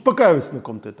успокаивается на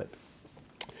каком-то этапе.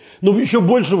 Но еще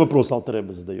больше вопрос Алтер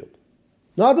Ребе задает.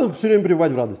 Надо все время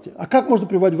пребывать в радости. А как можно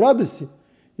пребывать в радости,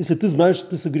 если ты знаешь,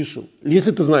 что ты согрешил?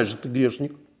 Если ты знаешь, что ты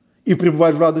грешник, и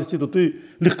пребываешь в радости, то ты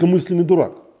легкомысленный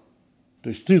дурак. То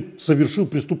есть ты совершил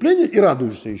преступление и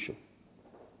радуешься еще.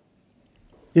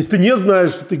 Если ты не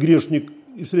знаешь, что ты грешник,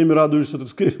 и все время радуешься, то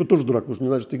ты, скорее всего, тоже дурак, потому что не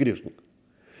знаешь, что ты грешник.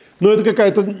 Но это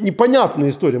какая-то непонятная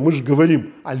история. Мы же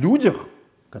говорим о людях,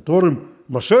 которым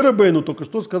Моше Рабейну только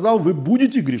что сказал: вы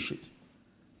будете грешить.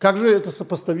 Как же это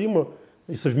сопоставимо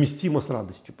и совместимо с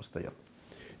радостью постоянно?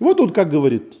 И вот он как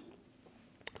говорит: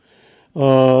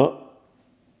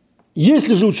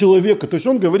 если же у человека, то есть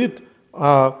он говорит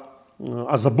о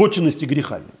озабоченности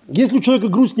грехами. Если у человека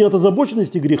грусть не от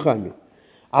озабоченности грехами,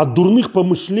 а от дурных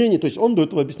помышлений, то есть он до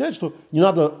этого объясняет, что не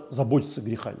надо заботиться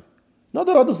грехами.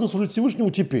 Надо радостно служить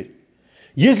Всевышнему теперь.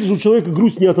 Если же у человека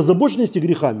грусть не от озабоченности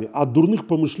грехами, а от дурных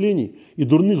помышлений и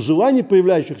дурных желаний,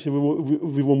 появляющихся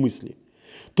в его мысли,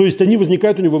 то есть они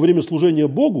возникают у него во время служения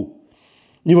Богу,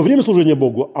 не во время служения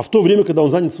Богу, а в то время, когда он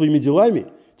занят своими делами,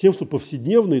 тем, что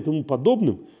повседневно и тому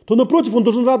подобным, то, напротив, он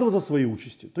должен радоваться своей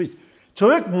участи. То есть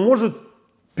человек может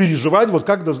переживать, вот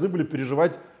как должны были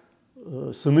переживать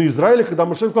сыны Израиля, когда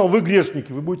Моше сказал: вы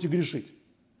грешники, вы будете грешить.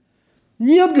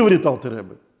 Нет, говорит Алтер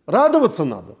Ребе, радоваться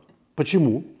надо.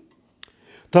 Почему?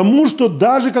 Потому что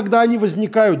даже когда они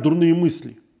возникают, дурные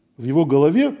мысли, в его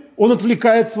голове, он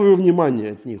отвлекает свое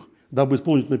внимание от них, дабы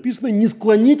исполнить написанное: не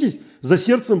склонитесь за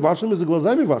сердцем вашим и за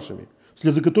глазами вашими,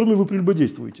 вслед за которыми вы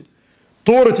прелюбодействуете.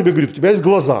 Тора тебе говорит: у тебя есть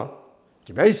глаза, у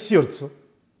тебя есть сердце,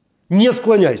 не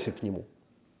склоняйся к нему.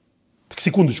 Так,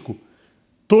 секундочку.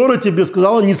 Тора тебе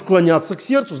сказала не склоняться к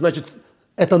сердцу, значит,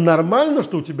 это нормально,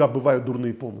 что у тебя бывают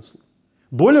дурные помыслы.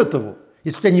 Более того,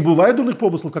 если у тебя не бывает дурных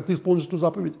помыслов, как ты исполнишь эту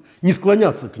заповедь, не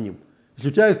склоняться к ним. Если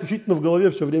у тебя исключительно в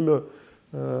голове все время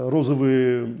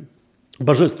розовые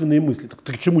божественные мысли, так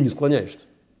ты к чему не склоняешься?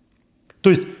 То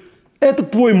есть это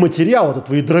твой материал, это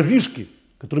твои дровишки,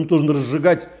 которыми ты должен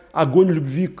разжигать огонь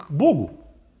любви к Богу.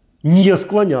 Не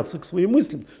склоняться к своим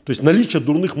мыслям. То есть наличие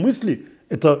дурных мыслей –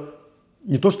 это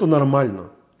не то, что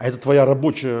нормально, а это твоя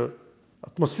рабочая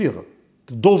атмосфера.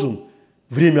 Ты должен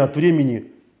время от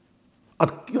времени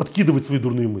откидывать свои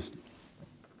дурные мысли.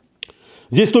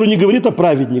 Здесь Тора не говорит о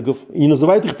праведниках и не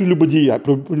называет их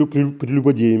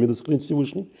прелюбодеями, да сохранит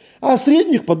Всевышний, а о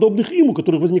средних, подобных им, у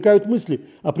которых возникают мысли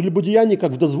о прелюбодеянии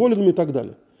как в дозволенном и так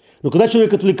далее. Но когда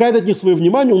человек отвлекает от них свое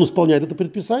внимание, он исполняет это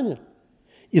предписание.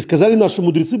 И сказали наши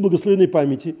мудрецы благословенной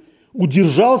памяти: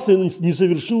 удержался и не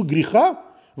совершил греха,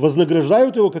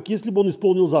 вознаграждают его, как если бы он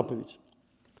исполнил заповедь.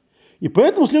 И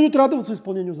поэтому следует радоваться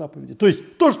исполнению заповеди. То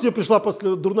есть то, что тебе пришла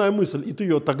дурная мысль, и ты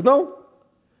ее отогнал,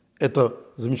 это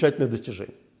замечательное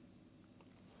достижение.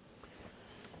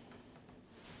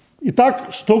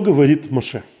 Итак, что говорит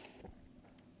Моше?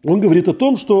 Он говорит о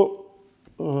том, что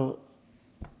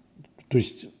то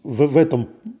есть в этом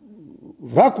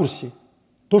ракурсе,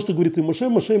 то, что говорит и Моше,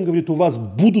 Моше им говорит: у вас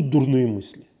будут дурные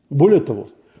мысли. Более того,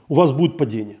 у вас будет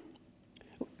падение.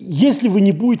 Если вы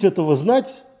не будете этого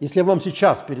знать, если я вам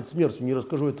сейчас перед смертью не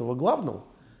расскажу этого главного,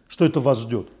 что это вас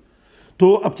ждет,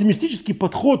 то оптимистический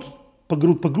подход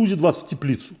погрузит вас в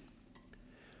теплицу.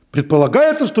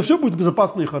 Предполагается, что все будет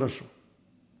безопасно и хорошо.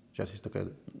 Сейчас есть такая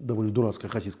довольно дурацкая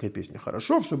хасидская песня.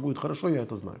 Хорошо, все будет хорошо, я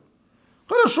это знаю.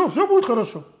 Хорошо, все будет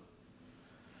хорошо.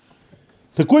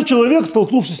 Такой человек,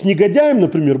 столкнувшись с негодяем,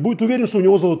 например, будет уверен, что у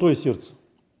него золотое сердце.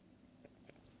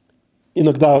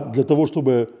 Иногда для того,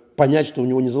 чтобы понять, что у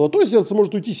него не золотое сердце,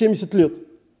 может уйти 70 лет.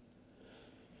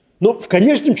 Но в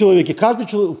конечном человеке,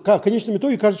 в конечном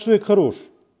итоге каждый человек хорош.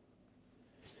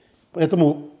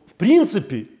 Поэтому, в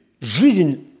принципе,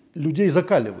 жизнь людей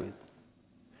закаливает.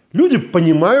 Люди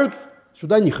понимают: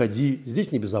 сюда не ходи,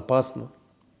 здесь небезопасно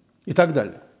и так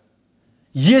далее.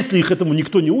 Если их этому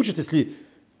никто не учит, если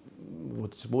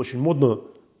вот, было очень модно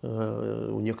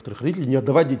у некоторых родителей не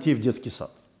отдавать детей в детский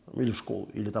сад или в школу,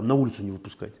 или там на улицу не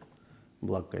выпускать.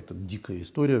 Была какая-то дикая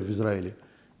история в Израиле,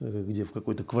 где в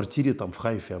какой-то квартире там в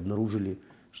Хайфе обнаружили,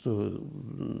 что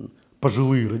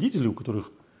пожилые родители,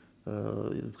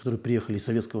 которые приехали из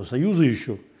Советского Союза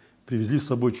еще, привезли с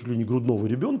собой чуть ли не грудного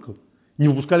ребенка, не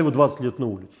выпускали его 20 лет на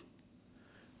улицу.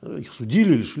 Их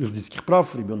судили, лишили родительских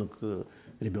прав,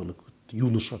 ребенок,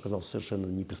 юноша оказался совершенно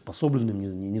не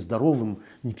приспособленным, нездоровым,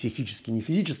 ни психически, ни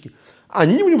физически.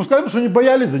 Они его не пускали, потому что они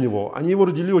боялись за него. Они его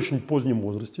родили в очень позднем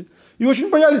возрасте. И очень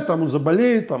боялись, там он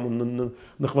заболеет, там он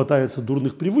нахватается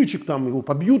дурных привычек, там его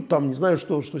побьют, там не знаю,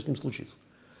 что с ним случится.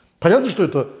 Понятно, что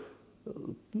это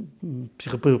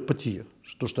психопатия,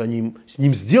 что то, что они с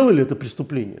ним сделали, это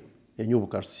преступление. И они оба,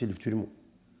 кажется, сели в тюрьму.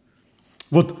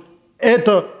 Вот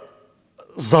эта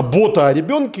забота о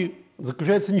ребенке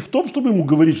заключается не в том, чтобы ему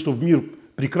говорить, что в мир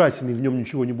прекрасен и в нем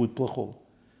ничего не будет плохого.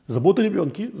 Забота о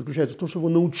ребенке заключается в том, чтобы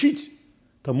его научить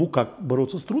тому, как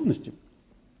бороться с трудностями.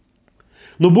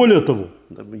 Но более того,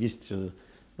 есть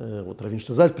вот Равин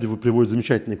Штазаль приводит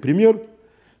замечательный пример,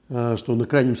 что на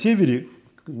Крайнем Севере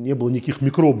не было никаких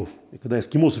микробов. И когда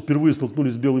эскимосы впервые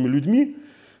столкнулись с белыми людьми,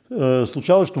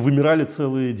 случалось, что вымирали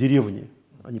целые деревни.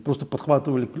 Они просто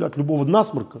подхватывали от любого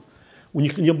насморка, у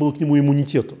них не было к нему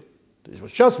иммунитета. То есть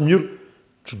вот сейчас мир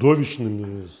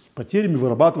чудовищными с потерями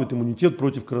вырабатывает иммунитет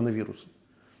против коронавируса.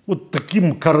 Вот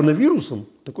таким коронавирусом,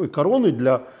 такой короной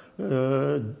для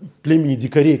племени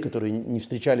дикарей, которые не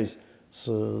встречались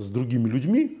с другими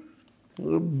людьми,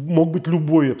 мог быть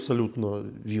любой абсолютно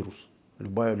вирус,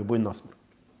 любой насморк.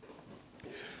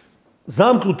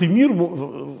 Замкнутый мир,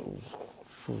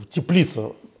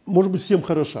 теплица, может быть всем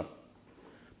хороша,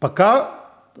 пока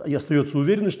и остается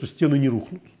уверенность, что стены не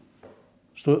рухнут,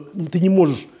 что ты не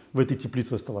можешь в этой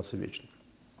теплице оставаться вечно.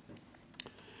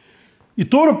 И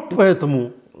Тора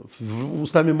поэтому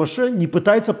устами Моше не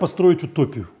пытается построить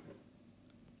утопию.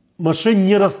 Моше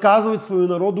не рассказывает своему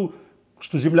народу,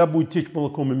 что земля будет течь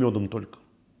молоком и медом только.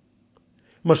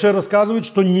 Моше рассказывает,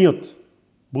 что нет,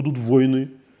 будут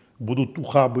войны, будут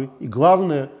ухабы, и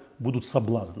главное, будут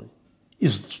соблазны. И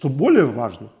что более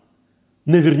важно,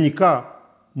 наверняка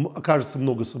окажется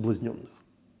много соблазненных.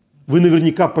 Вы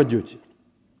наверняка падете.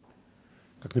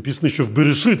 Как написано еще в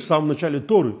Берешит, в самом начале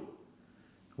Торы,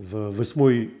 в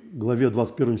 8 главе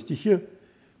 21 стихе,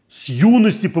 с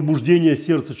юности побуждения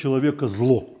сердца человека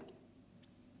зло.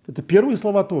 Это первые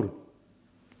слова Торы.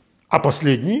 А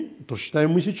последние, то, что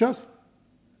читаем мы сейчас,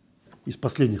 из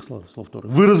последних слов Торы.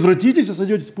 Вы развратитесь и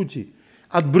сойдете с пути.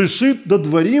 От Берешит до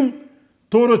Дварим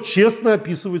Тора честно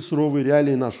описывает суровые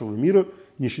реалии нашего мира,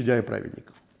 не щадя и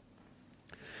праведников.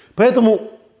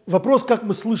 Поэтому вопрос, как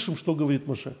мы слышим, что говорит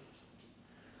Моше.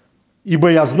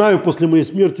 Ибо я знаю, после моей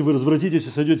смерти вы развратитесь и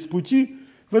сойдете с пути,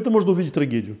 в этом можно увидеть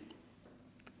трагедию.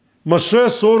 Моше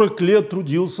 40 лет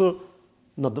трудился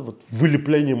над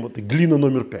вылеплением этой глины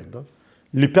номер 5, да?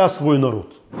 Лепя свой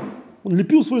народ. Он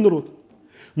лепил свой народ.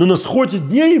 Но на сходе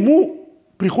дней ему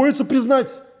приходится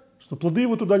признать, что плоды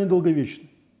его туда недолговечны.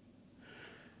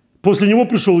 После него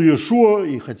пришел Иешуа,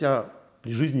 и хотя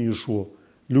при жизни Иешуа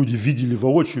люди видели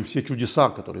воочию все чудеса,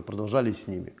 которые продолжались с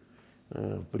ними,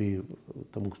 при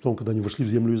том, когда они вошли в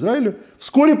землю Израиля,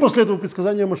 вскоре после этого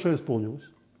предсказания Моше исполнилось.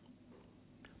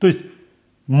 То есть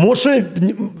Моше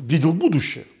видел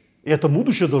будущее. И это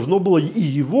будущее должно было и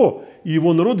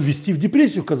его народ ввести в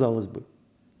депрессию, казалось бы.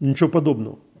 Ничего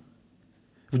подобного.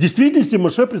 В действительности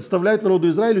Моше представляет народу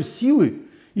Израиля силы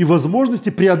и возможности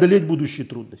преодолеть будущие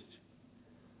трудности.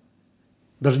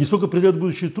 Даже не столько преодолеть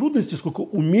будущие трудности, сколько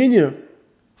умение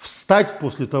встать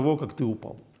после того, как ты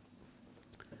упал.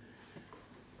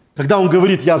 Когда он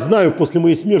говорит, я знаю, после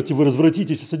моей смерти вы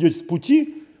развратитесь и сойдете с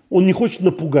пути, он не хочет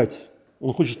напугать,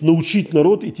 он хочет научить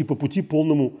народ идти по пути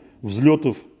полному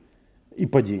взлетов и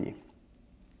падений.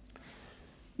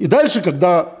 И дальше,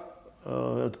 когда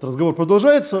этот разговор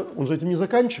продолжается, он же этим не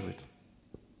заканчивает.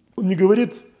 Он не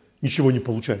говорит, ничего не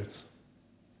получается.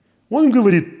 Он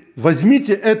говорит,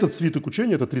 возьмите этот свиток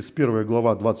учения, это 31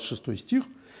 глава, 26 стих,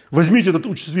 возьмите этот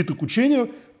свиток учения,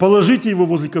 положите его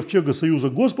возле ковчега союза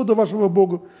Господа вашего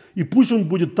Бога, и пусть он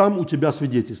будет там у тебя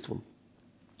свидетельством.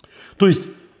 То есть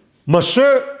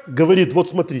Моше говорит, вот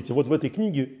смотрите, вот в этой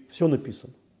книге все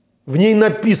написано. В ней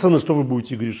написано, что вы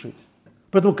будете грешить.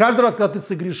 Поэтому каждый раз, когда ты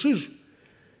согрешишь,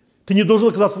 ты не должен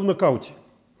оказаться в нокауте.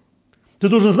 Ты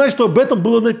должен знать, что об этом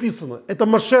было написано. Это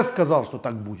Моше сказал, что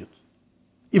так будет.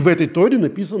 И в этой Торе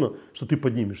написано, что ты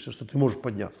поднимешься, что ты можешь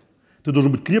подняться. Ты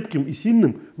должен быть крепким и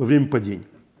сильным во время падения.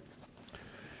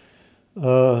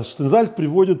 Штензальц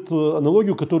приводит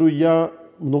аналогию, которую я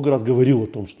много раз говорил о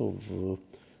том, что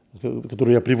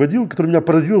который я приводил, который меня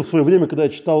поразил в свое время, когда я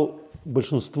читал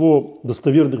большинство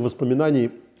достоверных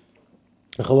воспоминаний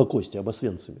о Холокосте, об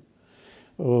Освенциме.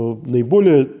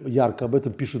 Наиболее ярко об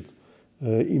этом пишет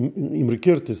Имре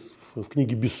Кертис в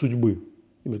книге «Без судьбы».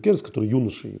 Имре Кертис, который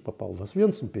юношей попал в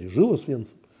Освенцим, пережил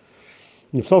Освенцим,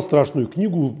 написал страшную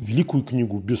книгу, великую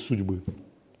книгу «Без судьбы»,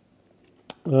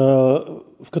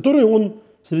 в которой он,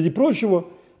 среди прочего,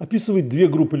 описывает две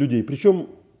группы людей. Причем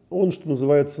он, что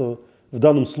называется, в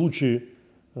данном случае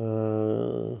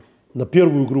на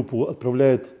первую группу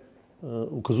отправляет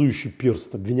указующий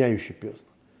перст, обвиняющий перст.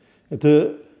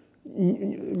 Это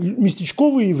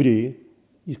местечковые евреи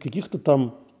из каких-то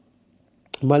там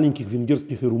маленьких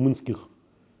венгерских и румынских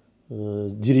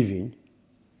деревень,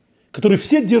 которые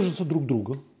все держатся друг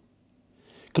друга,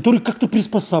 которые как-то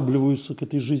приспосабливаются к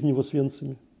этой жизни в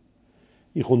Освенциме.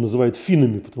 Их он называет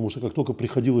финнами, потому что как только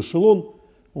приходил эшелон,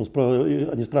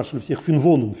 они спрашивали всех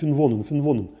 «финвонен, финвонен,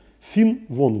 финвонен».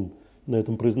 «Финвонен» на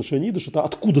этом произношении идыш – это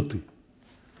 «откуда ты?».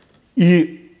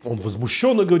 И он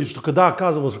возмущенно говорит, что когда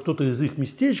оказывался кто-то из их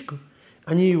местечка,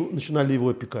 они начинали его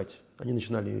опекать, они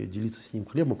начинали делиться с ним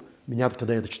хлебом. Меня,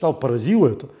 когда я это читал,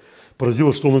 поразило,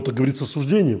 что он это говорит с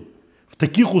осуждением. В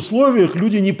таких условиях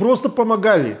люди не просто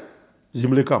помогали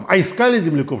землякам, а искали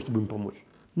земляков, чтобы им помочь.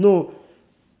 Но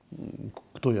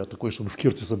кто я такой, чтобы в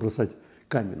Кертиса бросать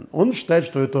камень? Он считает,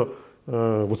 что это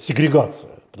вот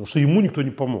сегрегация, потому что ему никто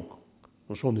не помог.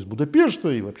 Потому что он из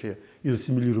Будапешта и вообще из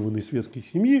ассимилированной светской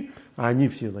семьи, а они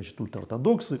все, значит,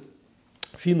 ультраортодоксы,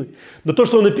 финны. Но то,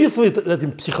 что он описывает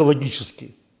этим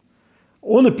психологически,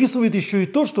 он описывает еще и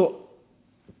то, что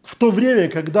в то время,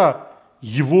 когда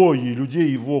его и людей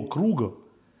его круга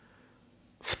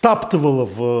втаптывало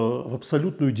в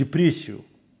абсолютную депрессию,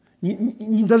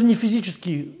 даже не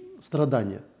физические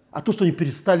страдания, а то, что они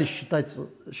перестали считать,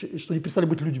 что они перестали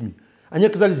быть людьми. Они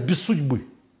оказались без судьбы,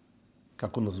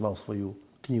 как он назвал свою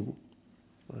книгу,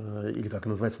 или как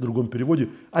она называется в другом переводе,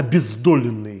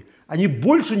 обездоленные. Они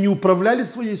больше не управляли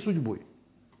своей судьбой.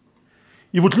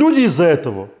 И вот люди из-за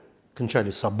этого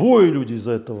кончали собой, люди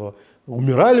из-за этого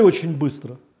умирали очень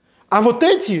быстро. А вот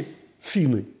эти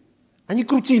финны, они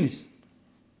крутились.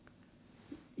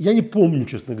 Я не помню,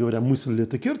 честно говоря, мысль ли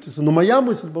это Кертиса, но моя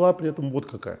мысль была при этом вот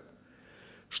какая.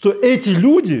 Что эти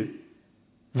люди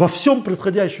во всем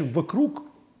происходящем вокруг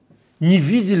не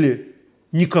видели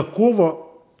никакого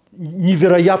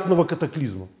невероятного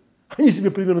катаклизма. Они себе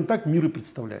примерно так мир и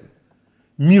представляли.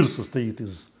 Мир состоит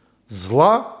из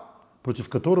зла, против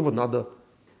которого надо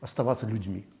оставаться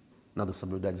людьми. Надо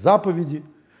соблюдать заповеди,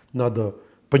 надо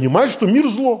понимать, что мир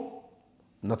зло.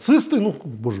 Нацисты, ну,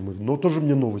 боже мой, но тоже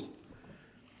мне новость.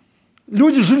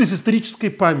 Люди жили с исторической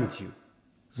памятью,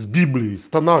 с Библией, с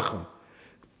Танахом,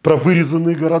 про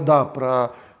вырезанные города,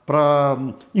 про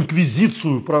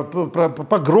инквизицию, про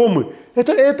погромы.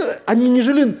 Они не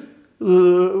жили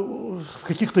в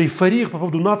каких-то эйфориях по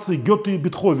поводу нации Гёте и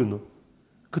Бетховена,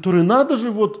 который, надо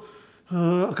же, вот,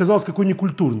 оказался какой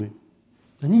некультурный.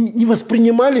 Они не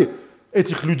воспринимали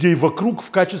этих людей вокруг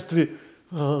в качестве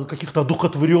каких-то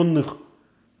одухотворенных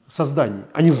созданий.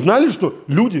 Они знали, что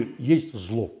люди есть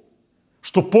зло,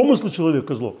 что помыслы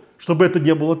человека зло. Чтобы это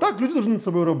не было так, люди должны над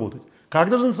собой работать. Как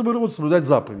должны над собой работать? Соблюдать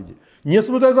заповеди. Не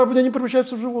соблюдая заповеди, они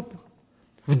превращаются в животных,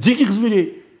 в диких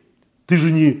зверей. Ты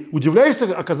же не удивляешься,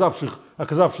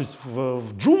 оказавшись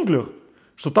в джунглях,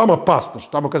 что там опасно,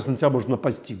 что там, оказывается, на тебя может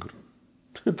напасть тигр.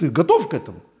 Ты готов к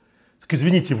этому? Так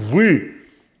извините, вы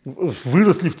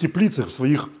выросли в теплицах, в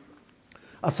своих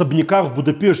особняках в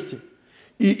Будапеште.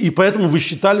 И поэтому вы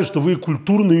считали, что вы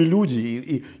культурные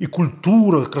люди, и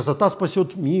культура, красота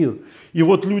спасет мир. И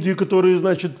вот люди, которые,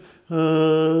 значит,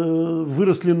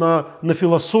 выросли на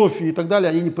философии и так далее,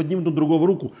 они не поднимут друг другого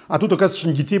руку. А тут, оказывается,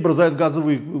 что детей бросают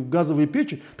в газовые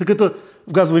печи, так это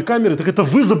в газовые камеры, так это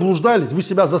вы заблуждались, вы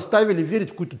себя заставили верить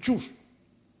в какую-то чушь.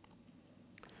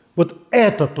 Вот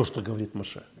это то, что говорит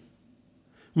Моше.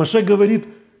 Моше говорит,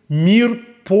 мир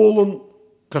полон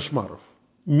кошмаров,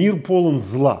 мир полон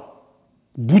зла.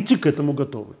 Будьте к этому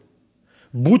готовы.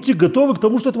 Будьте готовы к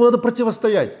тому, что этому надо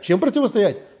противостоять. Чем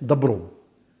противостоять? Добром.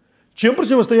 Чем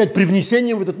противостоять?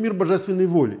 Привнесением в этот мир божественной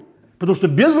воли. Потому что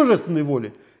без божественной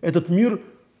воли этот мир,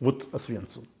 вот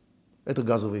Освенцим, это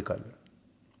газовые камеры.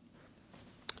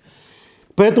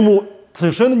 Поэтому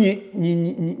совершенно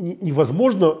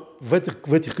невозможно в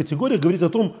этих категориях говорить о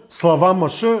том, слова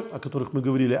Моше, о которых мы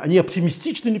говорили, они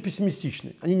оптимистичны или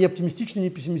пессимистичны. Они не оптимистичны, не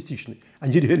пессимистичны,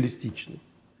 они реалистичны.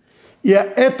 И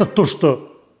это то,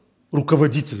 что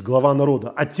руководитель, глава народа,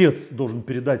 отец должен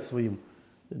передать своим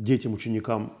детям,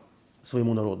 ученикам,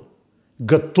 своему народу.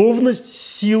 Готовность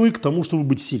силы к тому, чтобы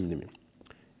быть сильными.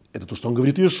 Это то, что он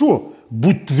говорит Иешуа.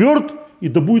 Будь тверд и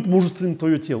да будет мужественным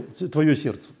твое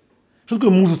сердце. Что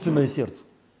такое мужественное сердце?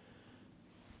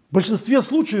 В большинстве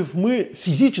случаев мы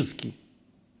физически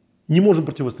не можем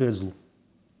противостоять злу.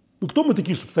 Ну кто мы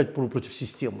такие, чтобы стать против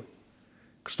системы?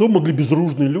 Что могли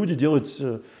безоружные люди делать,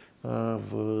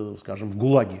 скажем, в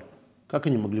ГУЛАГе? Как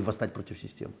они могли восстать против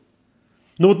системы?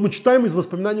 Но вот мы читаем из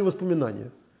воспоминаний в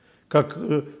воспоминания, как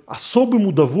особым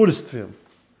удовольствием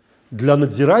для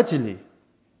надзирателей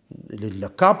или для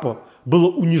капа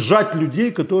было унижать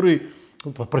людей, которые,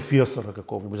 профессора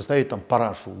какого-нибудь, заставить там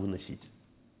парашу выносить,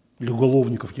 или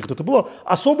уголовников каких-то. Это было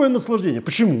особое наслаждение.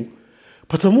 Почему?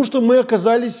 Потому что мы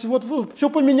оказались, вот все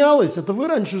поменялось. Это вы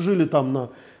раньше жили там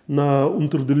на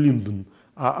Унтер-де-Линден,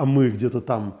 а мы где-то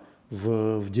там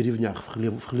в деревнях,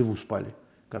 в хлеву спали,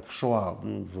 как в Шоа,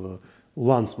 у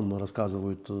Лансмана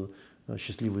рассказывают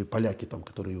счастливые поляки, там,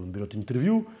 которые он берет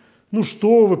интервью. Ну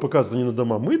что вы показываете они на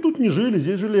дома? Мы тут не жили,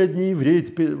 здесь жили одни евреи,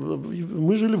 теперь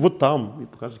мы жили вот там, и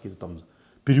показывают какие-то там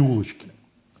переулочки.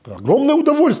 Это огромное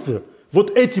удовольствие.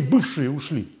 Вот эти бывшие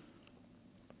ушли.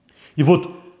 И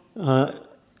вот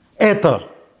это,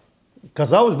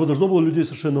 казалось бы, должно было людей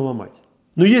совершенно ломать.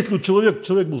 Но если человек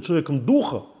был человеком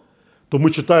духа, то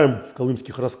мы читаем в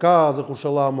колымских рассказах у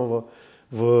Шаламова,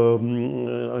 в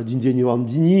 «Один день Ивана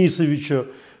Денисовича»,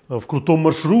 в «Крутом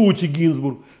маршруте»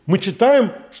 Гинзбург. Мы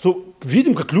читаем, что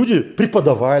видим, как люди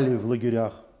преподавали в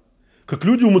лагерях, как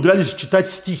люди умудрялись читать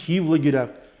стихи в лагерях.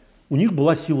 У них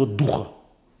была сила духа.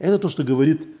 Это то, что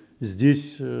говорит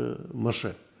здесь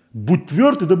Моше. Будь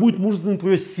тверд, и да будет мужественным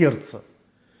твое сердце.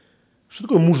 Что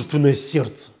такое мужественное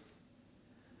сердце?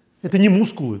 Это не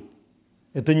мускулы,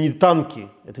 это не танки,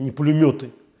 это не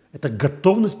пулеметы. Это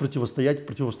готовность противостоять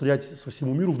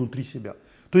всему миру внутри себя.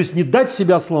 То есть не дать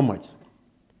себя сломать.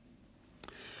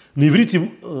 На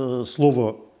иврите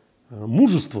слово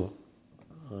мужество,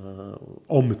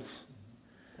 омец,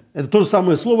 это то же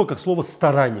самое слово, как слово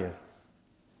старание.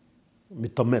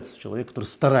 Метомец, человек, который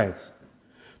старается.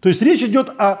 То есть речь идет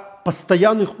о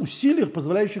постоянных усилиях,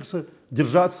 позволяющих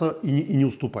держаться и не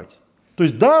уступать. То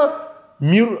есть да,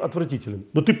 мир отвратителен,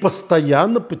 но ты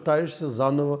постоянно пытаешься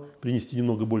заново принести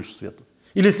немного больше света.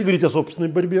 Или если говорить о собственной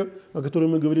борьбе, о которой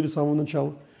мы говорили с самого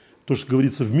начала, то, что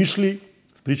говорится в Мишле,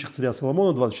 в притчах царя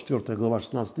Соломона, 24 глава,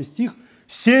 16 стих,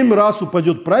 7 раз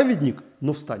упадет праведник,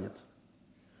 но встанет.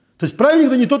 То есть праведник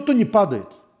это не тот, кто не падает,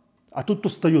 а тот, кто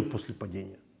встает после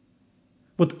падения.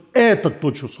 Вот это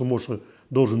то, что Моше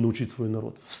должен научить свой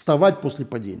народ. Вставать после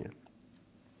падения.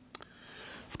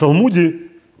 В Талмуде,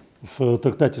 в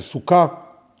трактате Сука,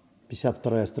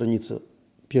 52 страница,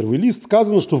 первый лист,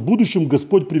 сказано, что в будущем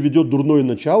Господь приведет дурное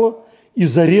начало и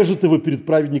зарежет его перед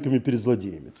праведниками, перед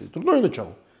злодеями. То есть дурное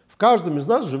начало. В каждом из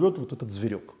нас живет вот этот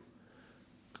зверек.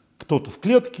 Кто-то в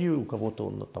клетке, у кого-то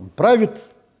он там правит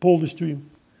полностью им.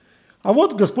 А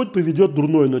вот Господь приведет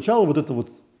дурное начало, вот это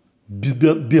вот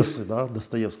бесы, да,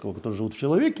 Достоевского, которые живут в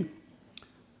человеке,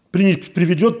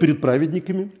 приведет перед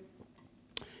праведниками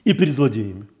и перед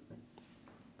злодеями.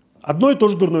 Одно и то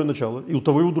же дурное начало, и у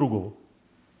того, и у другого.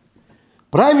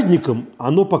 Праведникам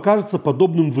оно покажется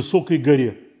подобным высокой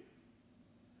горе,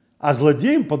 а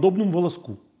злодеям подобным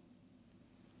волоску.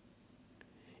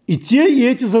 И те, и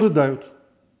эти зарыдают,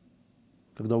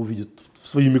 когда увидят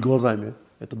своими глазами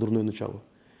это дурное начало.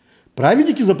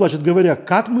 Праведники заплачут, говоря,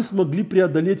 как мы смогли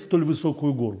преодолеть столь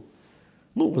высокую гору.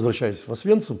 Ну, возвращаясь в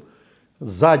Освенцим,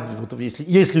 вот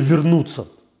если вернуться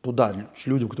туда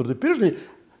людям, которые это пережили,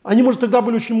 они, может, тогда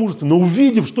были очень мужественны, но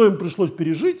увидев, что им пришлось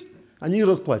пережить, они и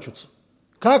расплачутся.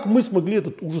 Как мы смогли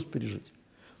этот ужас пережить?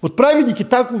 Вот праведники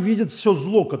так увидят все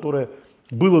зло, которое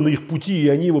было на их пути, и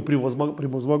они его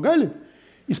превозмогали,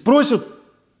 и спросят,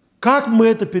 как мы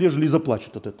это пережили, и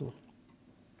заплачут от этого.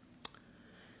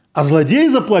 А злодеи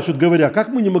заплачут, говоря, как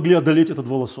мы не могли одолеть этот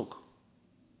волосок.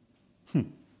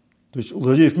 То есть у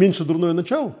злодеев меньше дурное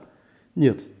начало?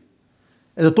 Нет.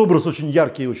 Этот образ очень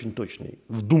яркий и очень точный.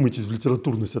 Вдумайтесь в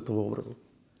литературность этого образа.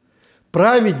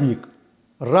 Праведник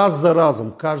раз за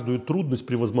разом каждую трудность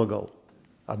превозмогал.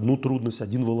 Одну трудность,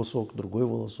 один волосок, другой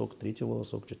волосок, третий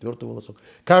волосок, четвертый волосок.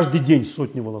 Каждый день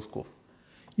сотни волосков.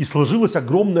 И сложилась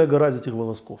огромная гора из этих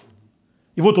волосков.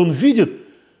 И вот он видит,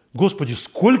 Господи,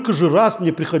 сколько же раз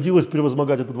мне приходилось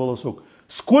превозмогать этот волосок.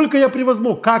 Сколько я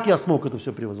превозмог, как я смог это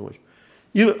все превозмочь.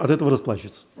 И от этого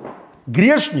расплачется.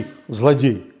 Грешник,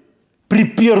 злодей, при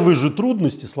первой же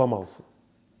трудности сломался.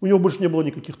 У него больше не было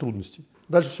никаких трудностей.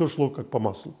 Дальше все шло как по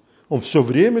маслу. Он все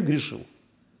время грешил.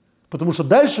 Потому что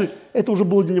дальше это уже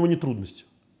было для него не трудностью.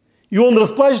 И он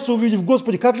расплачется, увидев,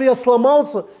 Господи, как же я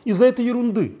сломался из-за этой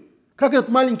ерунды. Как этот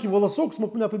маленький волосок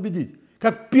смог меня победить.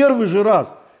 Как первый же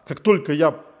раз, как только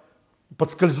я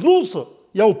подскользнулся,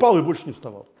 я упал и больше не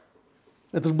вставал.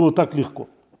 Это же было так легко.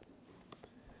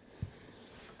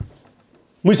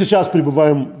 Мы сейчас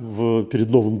пребываем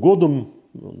перед Новым годом,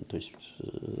 то есть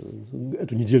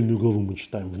эту недельную главу мы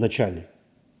читаем в начале,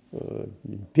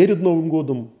 перед Новым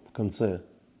годом, в конце,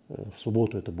 в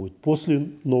субботу это будет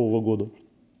после Нового года,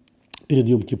 перед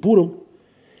Йом-Кипуром.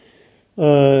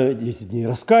 10 дней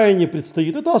раскаяния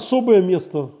предстоит. Это особое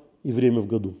место и время в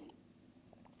году.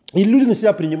 И люди на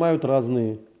себя принимают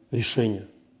разные решения,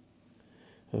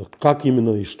 как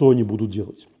именно и что они будут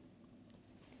делать.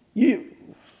 И,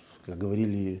 как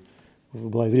говорили,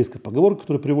 была еврейская поговорка,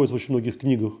 которая приводится в очень многих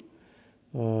книгах,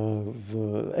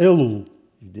 в Элул,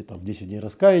 где там 10 дней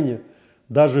раскаяния,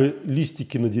 даже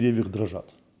листики на деревьях дрожат.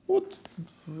 Вот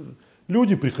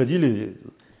люди приходили,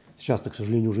 сейчас-то, к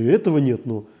сожалению, уже и этого нет,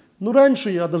 но раньше,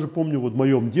 я даже помню, вот в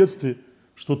моем детстве,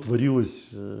 что творилось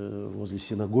возле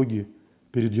синагоги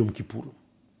перед Йом-Кипуром.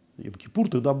 Йом-Кипур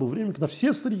тогда был время, когда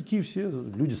все старики, все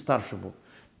люди старше,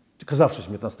 казавшись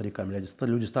мне стариками,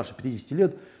 люди старше 50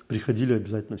 лет, приходили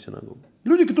обязательно в синагогу.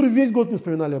 Люди, которые весь год не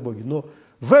вспоминали о Боге, но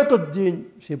в этот день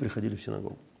все приходили в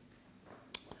синагогу.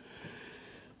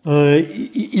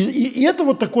 И это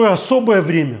вот такое особое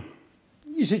время.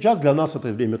 И сейчас для нас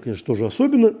это время, конечно, тоже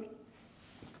особенно.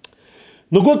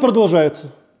 Но год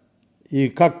продолжается. И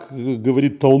как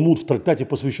говорит Талмуд в трактате,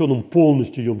 посвященном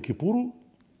полностью Йом-Кипуру,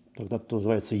 трактат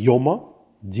называется Йома,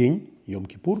 день,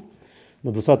 Йом-Кипур, на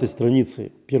 20-й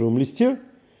странице, первом листе,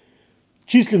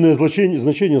 численное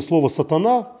значение слова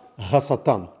 «сатана»,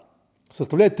 «гасатан»,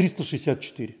 составляет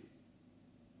 364.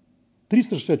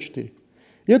 364.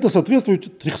 И это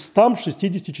соответствует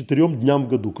 364 дням в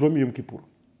году, кроме Йом-Кипура.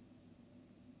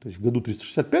 То есть в году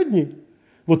 365 дней,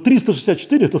 вот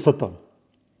 364 – это сатан.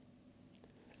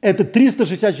 Это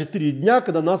 364 дня,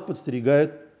 когда нас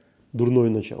подстерегает дурное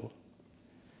начало.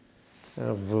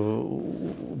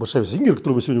 Большой Зингер,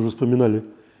 которого вы сегодня уже вспоминали,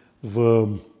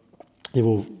 в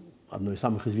его одной из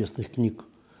самых известных книг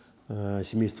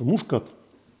 «Семейство Мушкат»,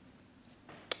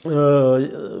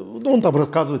 он там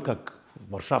рассказывает, как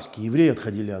варшавские евреи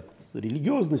отходили от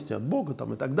религиозности, от Бога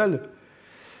там, и так далее.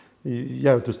 И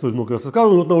я эту историю много раз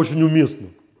рассказывал, но она очень уместна.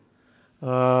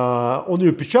 Он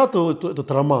ее печатал,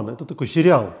 этот роман, это такой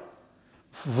сериал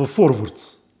в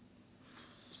Forwards,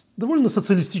 довольно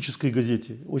социалистической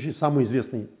газете, очень самой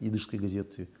известной идышской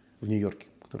газете в Нью-Йорке,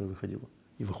 которая выходила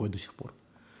и выходит до сих пор.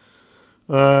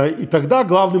 И тогда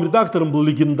главным редактором был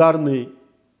легендарный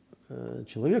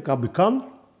человек Аби Кан,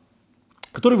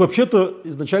 который вообще-то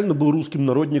изначально был русским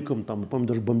народником, там, по-моему,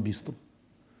 даже бомбистом.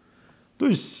 То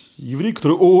есть еврей,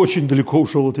 который очень далеко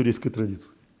ушел от еврейской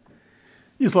традиции.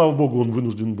 И, слава богу, он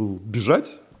вынужден был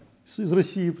бежать из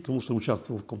России, потому что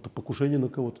участвовал в каком-то покушении на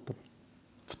кого-то там,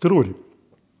 в терроре.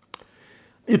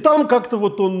 И там как-то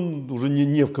вот он уже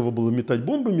не в кого было метать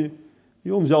бомбами,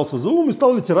 и он взялся за ум и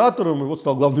стал литератором, и вот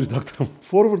стал главным редактором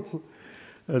 «Форвардса».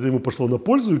 Это ему пошло на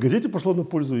пользу, и газете пошло на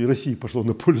пользу, и России пошло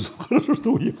на пользу. Хорошо,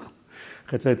 что уехал.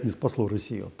 Хотя это не спасло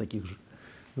Россию от таких же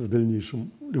в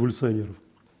дальнейшем революционеров.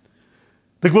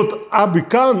 Так вот, Аби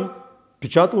Кан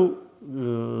печатал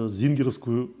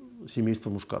зингеровскую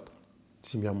 «Семейство Мушкат»,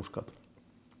 «Семья Мушкат».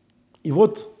 И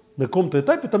вот на каком-то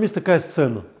этапе там есть такая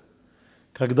сцена,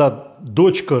 когда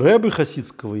дочка Ребе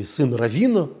хасидского и сын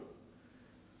раввина,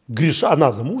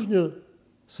 она замужняя,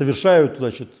 совершают,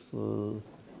 значит,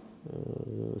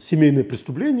 семейное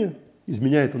преступление,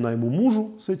 изменяет она ему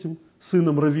мужу с этим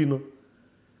сыном раввина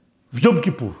в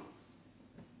Йом-Кипур.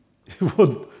 И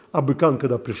вот Аби Кан,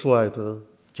 когда пришла эта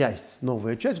часть,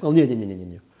 новая часть, сказал: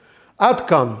 не-не-не-не-не.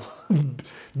 Аткан,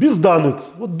 безданет,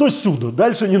 вот до сюда,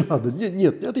 дальше не надо.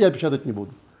 Нет, это я печатать не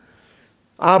буду.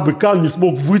 Аби Кан не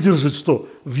смог выдержать, что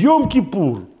в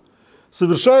Йом-Кипур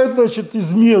совершает, значит,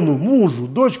 измену мужу,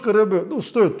 дочка Ребе. Ну,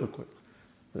 что это такое?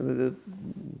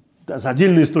 Это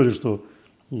отдельная история, что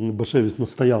Башевец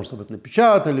настоял, чтобы это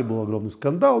напечатали, был огромный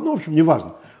скандал. Ну, в общем, не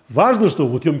важно. Важно, что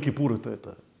вот Йом-Кипур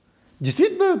это.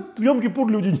 Действительно, в Йом-Кипур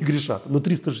люди не грешат, но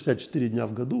 364 дня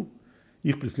в году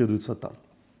их преследует сатан.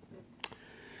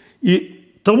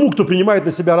 И тому, кто принимает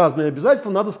на себя разные обязательства,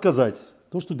 надо сказать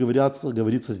то, что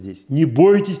говорится здесь. Не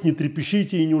бойтесь, не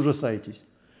трепещите и не ужасайтесь.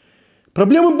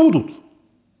 Проблемы будут,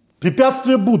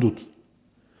 препятствия будут,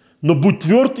 но будь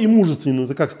тверд и мужественен.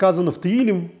 Это как сказано в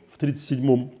Теилим, в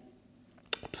 37-м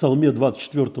псалме,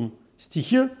 24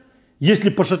 стихе: если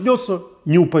пошатнется,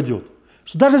 не упадет.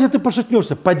 Что даже если ты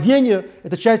пошатнешься, падение –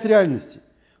 это часть реальности,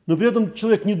 но при этом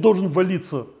человек не должен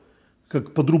валиться,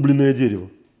 как подрубленное дерево.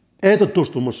 Это то,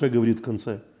 что Моше говорит в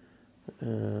конце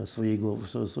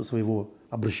своего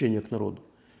обращения к народу.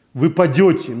 Вы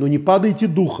падете, но не падайте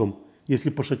духом. Если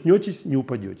пошатнетесь, не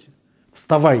упадете.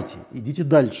 Вставайте, идите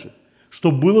дальше.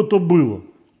 Что было, то было.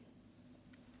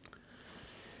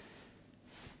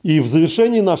 И в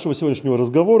завершении нашего сегодняшнего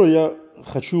разговора я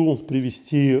хочу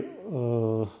привести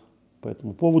по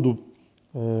этому поводу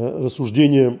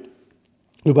рассуждение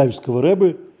Любавичского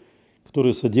Ребе,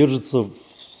 которое содержится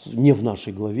не в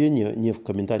нашей главе, не в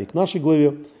комментарии к нашей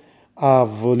главе, а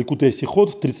в Ликутей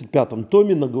Сихот в 35-м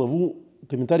томе на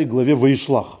комментарий к главе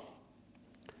Ваешлах.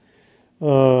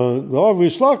 Глава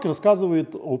Ваешлах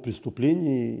рассказывает о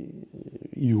преступлении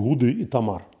Иуды и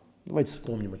Тамар. Давайте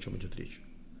вспомним, о чем идет речь.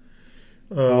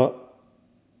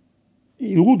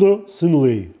 Иуда – сын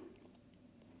Леи.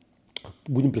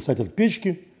 Будем писать от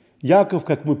печки. Яков,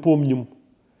 как мы помним,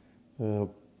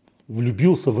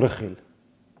 влюбился в Рахель.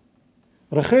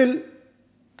 Рахель,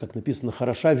 как написано,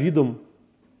 хороша видом,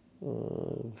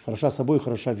 хороша собой,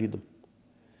 хороша видом.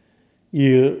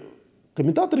 И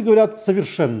комментаторы говорят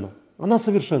совершенно. Она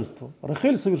совершенство.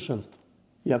 Рахель совершенство.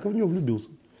 Яков в нее влюбился.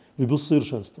 Влюбился в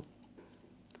совершенство.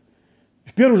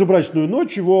 В первую же брачную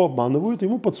ночь его обманывают,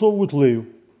 ему подсовывают Лею.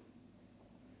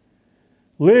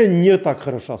 Лея не так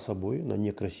хороша собой, она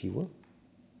некрасива.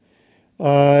 И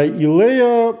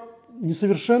Лея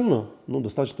несовершенна,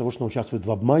 достаточно того, что она участвует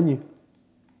в обмане.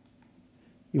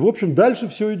 И, в общем, дальше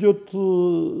все идет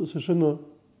совершенно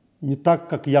не так,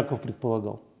 как Яков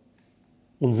предполагал.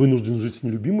 Он вынужден жить с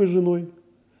нелюбимой женой,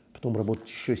 потом работать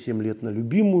еще 7 лет на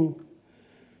любимую.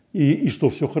 И что,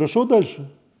 все хорошо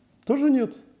дальше? Тоже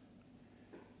нет.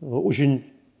 Очень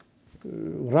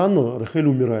рано Рахель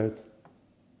умирает,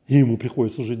 и ему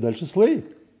приходится жить дальше с Леей,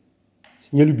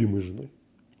 с нелюбимой женой,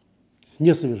 с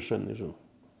несовершенной женой.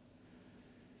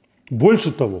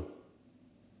 Больше того,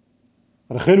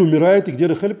 Рахель умирает, и где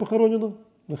Рахель похоронена?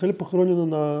 Рахель похоронена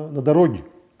на дороге,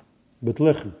 в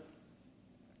Бетлехем.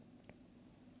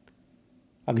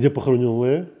 А где похоронена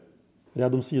Лея?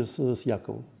 Рядом с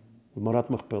Яковом, в Марат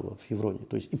Махпела, в Хевроне.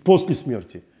 То есть и после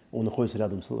смерти он находится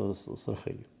рядом с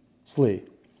Рахелью, с Леей.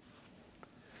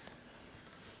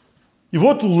 И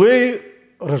вот у Леи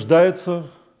рождается,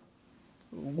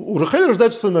 у Рахели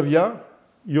рождаются сыновья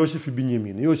Иосиф и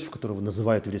Беньямин. Иосиф, которого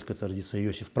называет еврейская традиция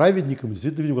Иосиф праведником,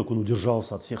 действительно видим, как он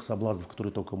удержался от всех соблазнов,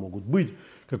 которые только могут быть,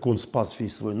 как он спас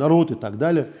весь свой народ и так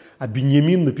далее. А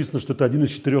Беньямин, написано, что это один из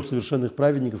 4 совершенных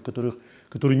праведников,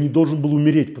 который не должен был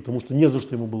умереть, потому что не за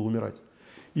что ему было умирать.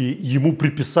 И ему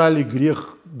приписали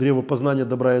грех древа познания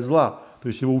добра и зла, то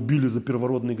есть его убили за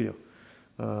первородный грех.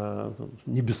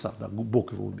 Небеса, да,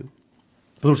 Бог его убил.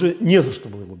 Потому что не за что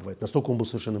было его убивать, настолько он был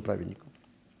совершенным праведником.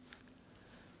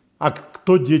 А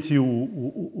кто дети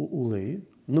у Леи?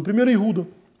 Например, Иуда.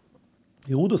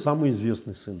 Иуда – самый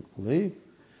известный сын Леи.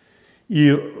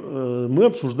 И мы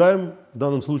обсуждаем в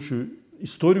данном случае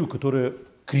историю, которая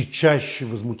кричаще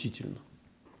возмутительна.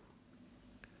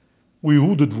 У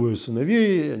Иуды 2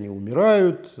 сыновей, они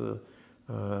умирают.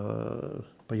 По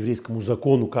еврейскому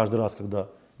закону каждый раз, когда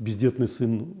бездетный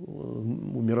сын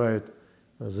умирает,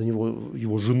 за него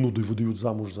его жену выдают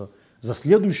замуж за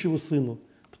следующего сына,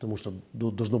 потому что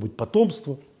должно быть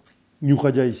потомство, не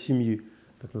уходя из семьи,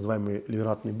 так называемый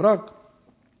левератный брак.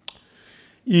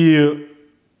 И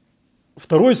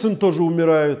второй сын тоже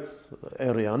умирает,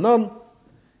 Эр и Анан.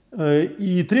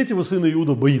 И 3-го сына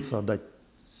Иуда боится отдать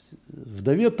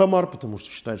вдове Тамар, потому что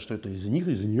считает, что это из-за них,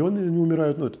 из-за нее они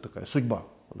умирают. Это такая судьба,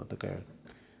 она такая,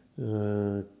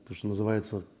 то, что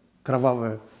называется,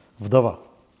 кровавая вдова,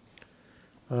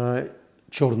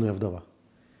 черная вдова.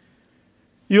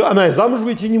 И она и замуж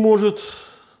выйти не может,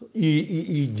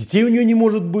 и детей у нее не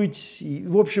может быть. И,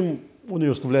 в общем, он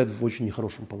ее оставляет в очень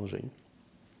нехорошем положении.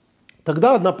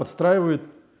 Тогда она подстраивает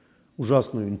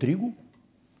ужасную интригу.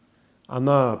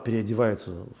 Она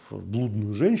переодевается в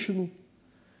блудную женщину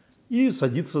и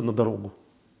садится на дорогу.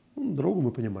 Дорогу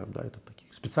мы понимаем, да, это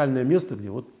специальное место, где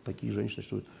вот такие женщины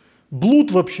существуют.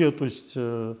 Блуд вообще, то есть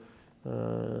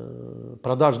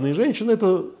продажные женщины,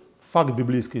 это факт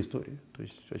библейской истории. То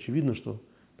есть очевидно, что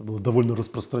это было довольно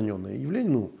распространенное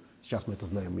явление. Сейчас мы это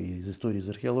знаем и из истории, из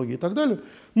археологии и так далее.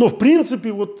 Но в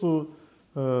принципе была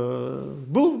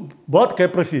такая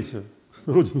профессия,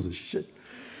 родину защищать.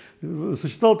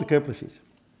 Существовала такая профессия.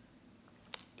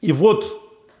 И вот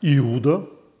Иуда,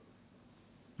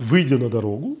 выйдя на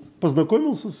дорогу,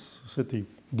 познакомился с этой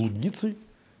блудницей,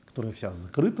 которая вся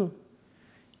закрыта,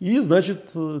 и,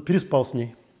 значит, переспал с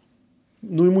ней.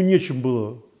 Но ему нечем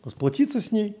было расплатиться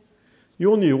с ней, и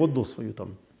он ей отдал свою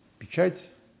печать,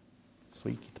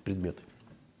 свои какие-то предметы.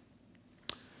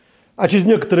 А через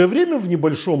некоторое время в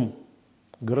небольшом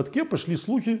городке пошли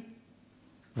слухи,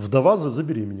 вдова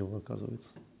забеременела, оказывается.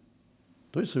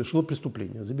 То есть совершила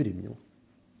преступление, забеременела.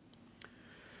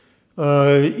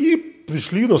 И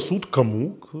пришли на суд к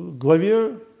кому? К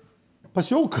главе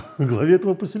поселка, к главе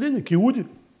этого поселения, к Иуде.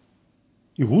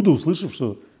 Иуда, услышав,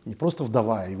 что не просто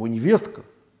вдова, а его невестка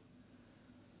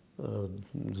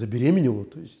забеременела,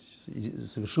 то есть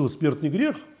совершила смертный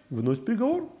грех, выносит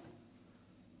приговор.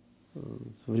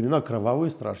 Времена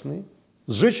кровавые, страшные.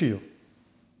 Сжечь ее,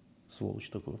 сволочь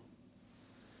такую.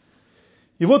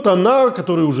 И вот она,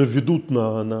 которую уже ведут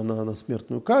на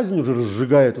смертную казнь, уже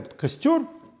разжигает этот костер,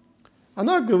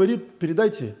 она говорит: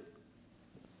 передайте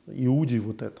Иуде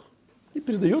вот это. И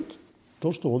передает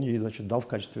то, что он ей, значит, дал в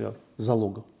качестве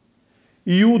залога.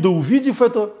 И Иуда, увидев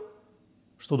это,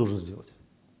 что должен сделать?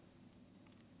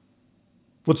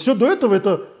 Вот все до этого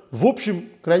это, в общем,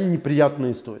 крайне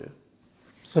неприятная история.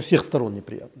 Со всех сторон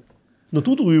неприятная. Но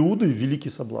тут у Иуды великий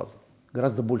соблазн.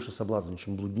 Гораздо больше соблазн,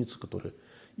 чем блудница, которая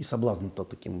и соблазном-то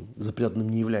таким запретным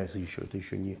не является еще. Это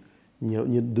еще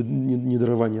не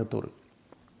дарование Торы.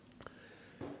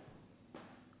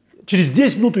 Через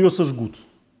 10 минут ее сожгут.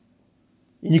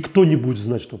 И никто не будет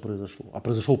знать, что произошло. А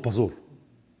произошел позор.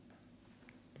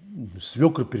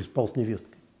 Свекр переспал с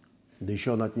невесткой. Да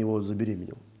еще она от него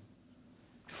забеременела.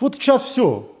 Вот сейчас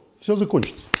все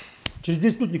закончится. Через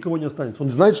 10 минут никого не останется. Он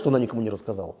знает, что она никому не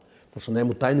рассказала. Потому что она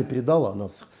ему тайну передала, она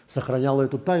сохраняла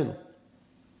эту тайну.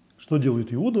 Что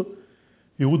делает Иуда?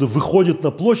 Иуда выходит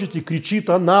на площадь и кричит: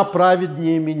 она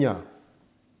праведнее меня.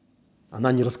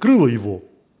 Она не раскрыла его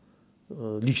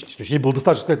личность. То есть ей было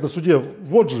достаточно сказать на суде: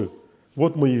 вот же,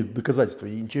 вот мои доказательства,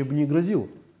 ей ничего бы не грозило.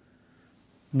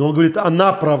 Но он говорит: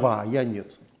 она права, а я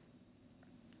нет.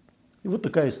 И вот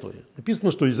такая история.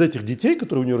 Написано, что из этих детей,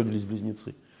 которые у нее родились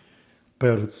близнецы,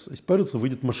 из Переца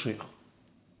выйдет Машиах,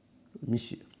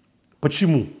 Мессия.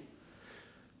 Почему?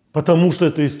 Потому что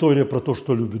это история про то,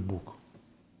 что любит Бог.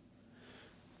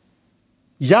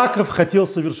 Яков хотел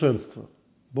совершенства.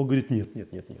 Бог говорит: нет.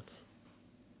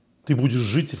 Ты будешь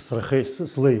жить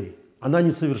с Леей. Она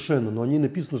несовершенна, но о ней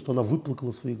написано, что она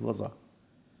выплакала свои глаза.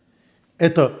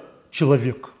 Это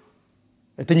человек.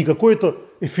 Это не какое-то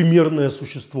эфемерное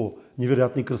существо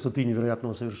невероятной красоты,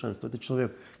 невероятного совершенства. Это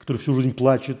человек, который всю жизнь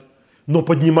плачет, но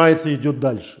поднимается и идет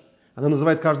дальше. Она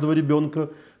называет каждого ребенка,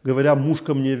 говоря: муж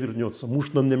ко мне вернется,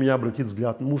 муж на меня обратит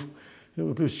взгляд, муж,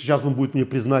 сейчас он будет мне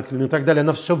признателен и так далее.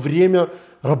 Она все время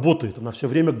работает, она все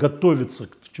время готовится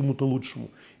к чему-то лучшему.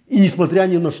 И несмотря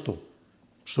ни на что.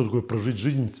 Что такое прожить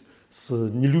жизнь с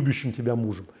нелюбящим тебя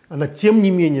мужем? Она, тем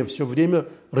не менее, все время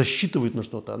рассчитывает на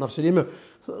что-то. Она все время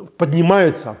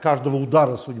поднимается от каждого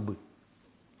удара судьбы.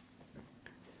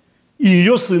 И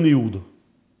ее сын Иуда.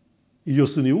 Ее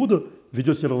сын Иуда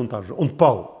ведет себя ровно так же. Он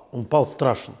пал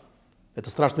страшно. Это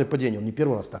страшное падение, он не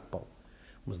первый раз так пал.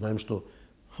 Мы знаем, что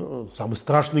самый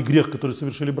страшный грех, который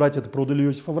совершили братья, это продали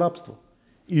Иосифа в рабство.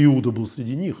 И Иуда был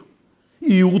среди них.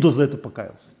 И Иуда за это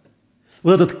покаялся.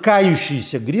 Вот этот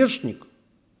кающийся грешник,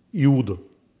 Иуда,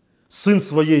 сын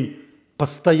своей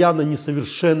постоянно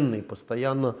несовершенной,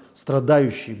 постоянно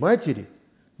страдающей матери,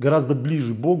 гораздо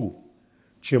ближе Богу,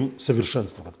 чем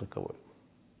совершенство как таковое.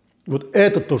 Вот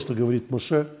это то, что говорит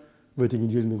Моше в этой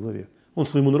недельной главе. Он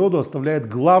своему народу оставляет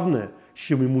главное, с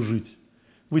чем ему жить.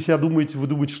 Вы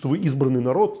думаете, что вы избранный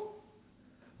народ?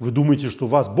 Вы думаете, что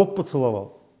вас Бог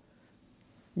поцеловал?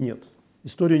 Нет.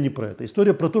 История не про это.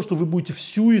 История про то, что вы будете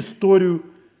всю историю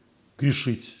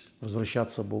грешить,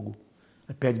 возвращаться к Богу.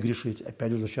 Опять грешить,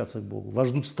 опять возвращаться к Богу. Вас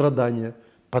ждут страдания,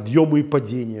 подъемы и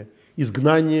падения,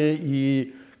 изгнание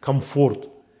и комфорт.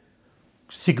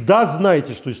 Всегда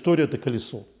знайте, что история – это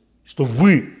колесо, что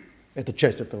вы – это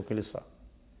часть этого колеса.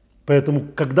 Поэтому,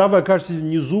 когда вы окажетесь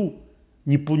внизу,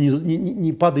 не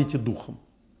падайте духом.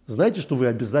 Знайте, что вы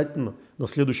обязательно на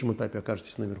следующем этапе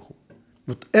окажетесь наверху.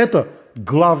 Вот это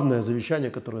главное завещание,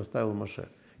 которое оставил Моше.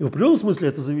 И в определенном смысле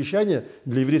это завещание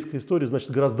для еврейской истории значит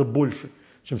гораздо больше,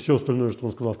 чем все остальное, что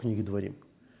он сказал в книге Дворим.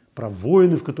 Про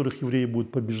войны, в которых евреи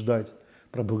будут побеждать,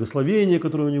 про благословения,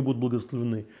 которыми они будут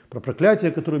благословены, про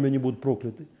проклятия, которыми они будут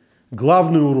прокляты.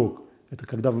 Главный урок – это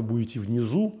когда вы будете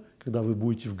внизу, когда вы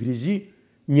будете в грязи,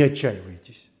 не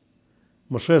отчаивайтесь.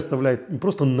 Моше оставляет не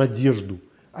просто надежду,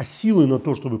 а силы на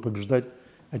то, чтобы побеждать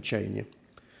отчаяние.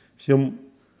 Всем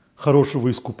хорошего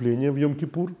искупления в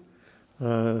Йом-Кипур,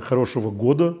 хорошего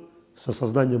года, с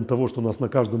осознанием того, что нас на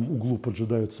каждом углу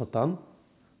поджидает сатан,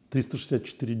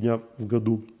 364 дня в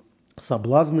году,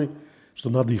 соблазны, что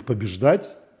надо их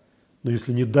побеждать, но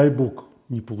если, не дай Бог,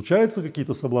 не получается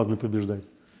какие-то соблазны побеждать,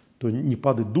 то не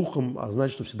падать духом, а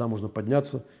знать, что всегда можно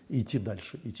подняться и идти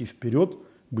дальше, идти вперед,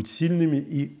 быть сильными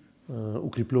и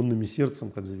укрепленными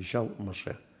сердцем, как завещал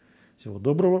Моше. Всего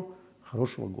доброго,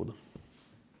 хорошего года.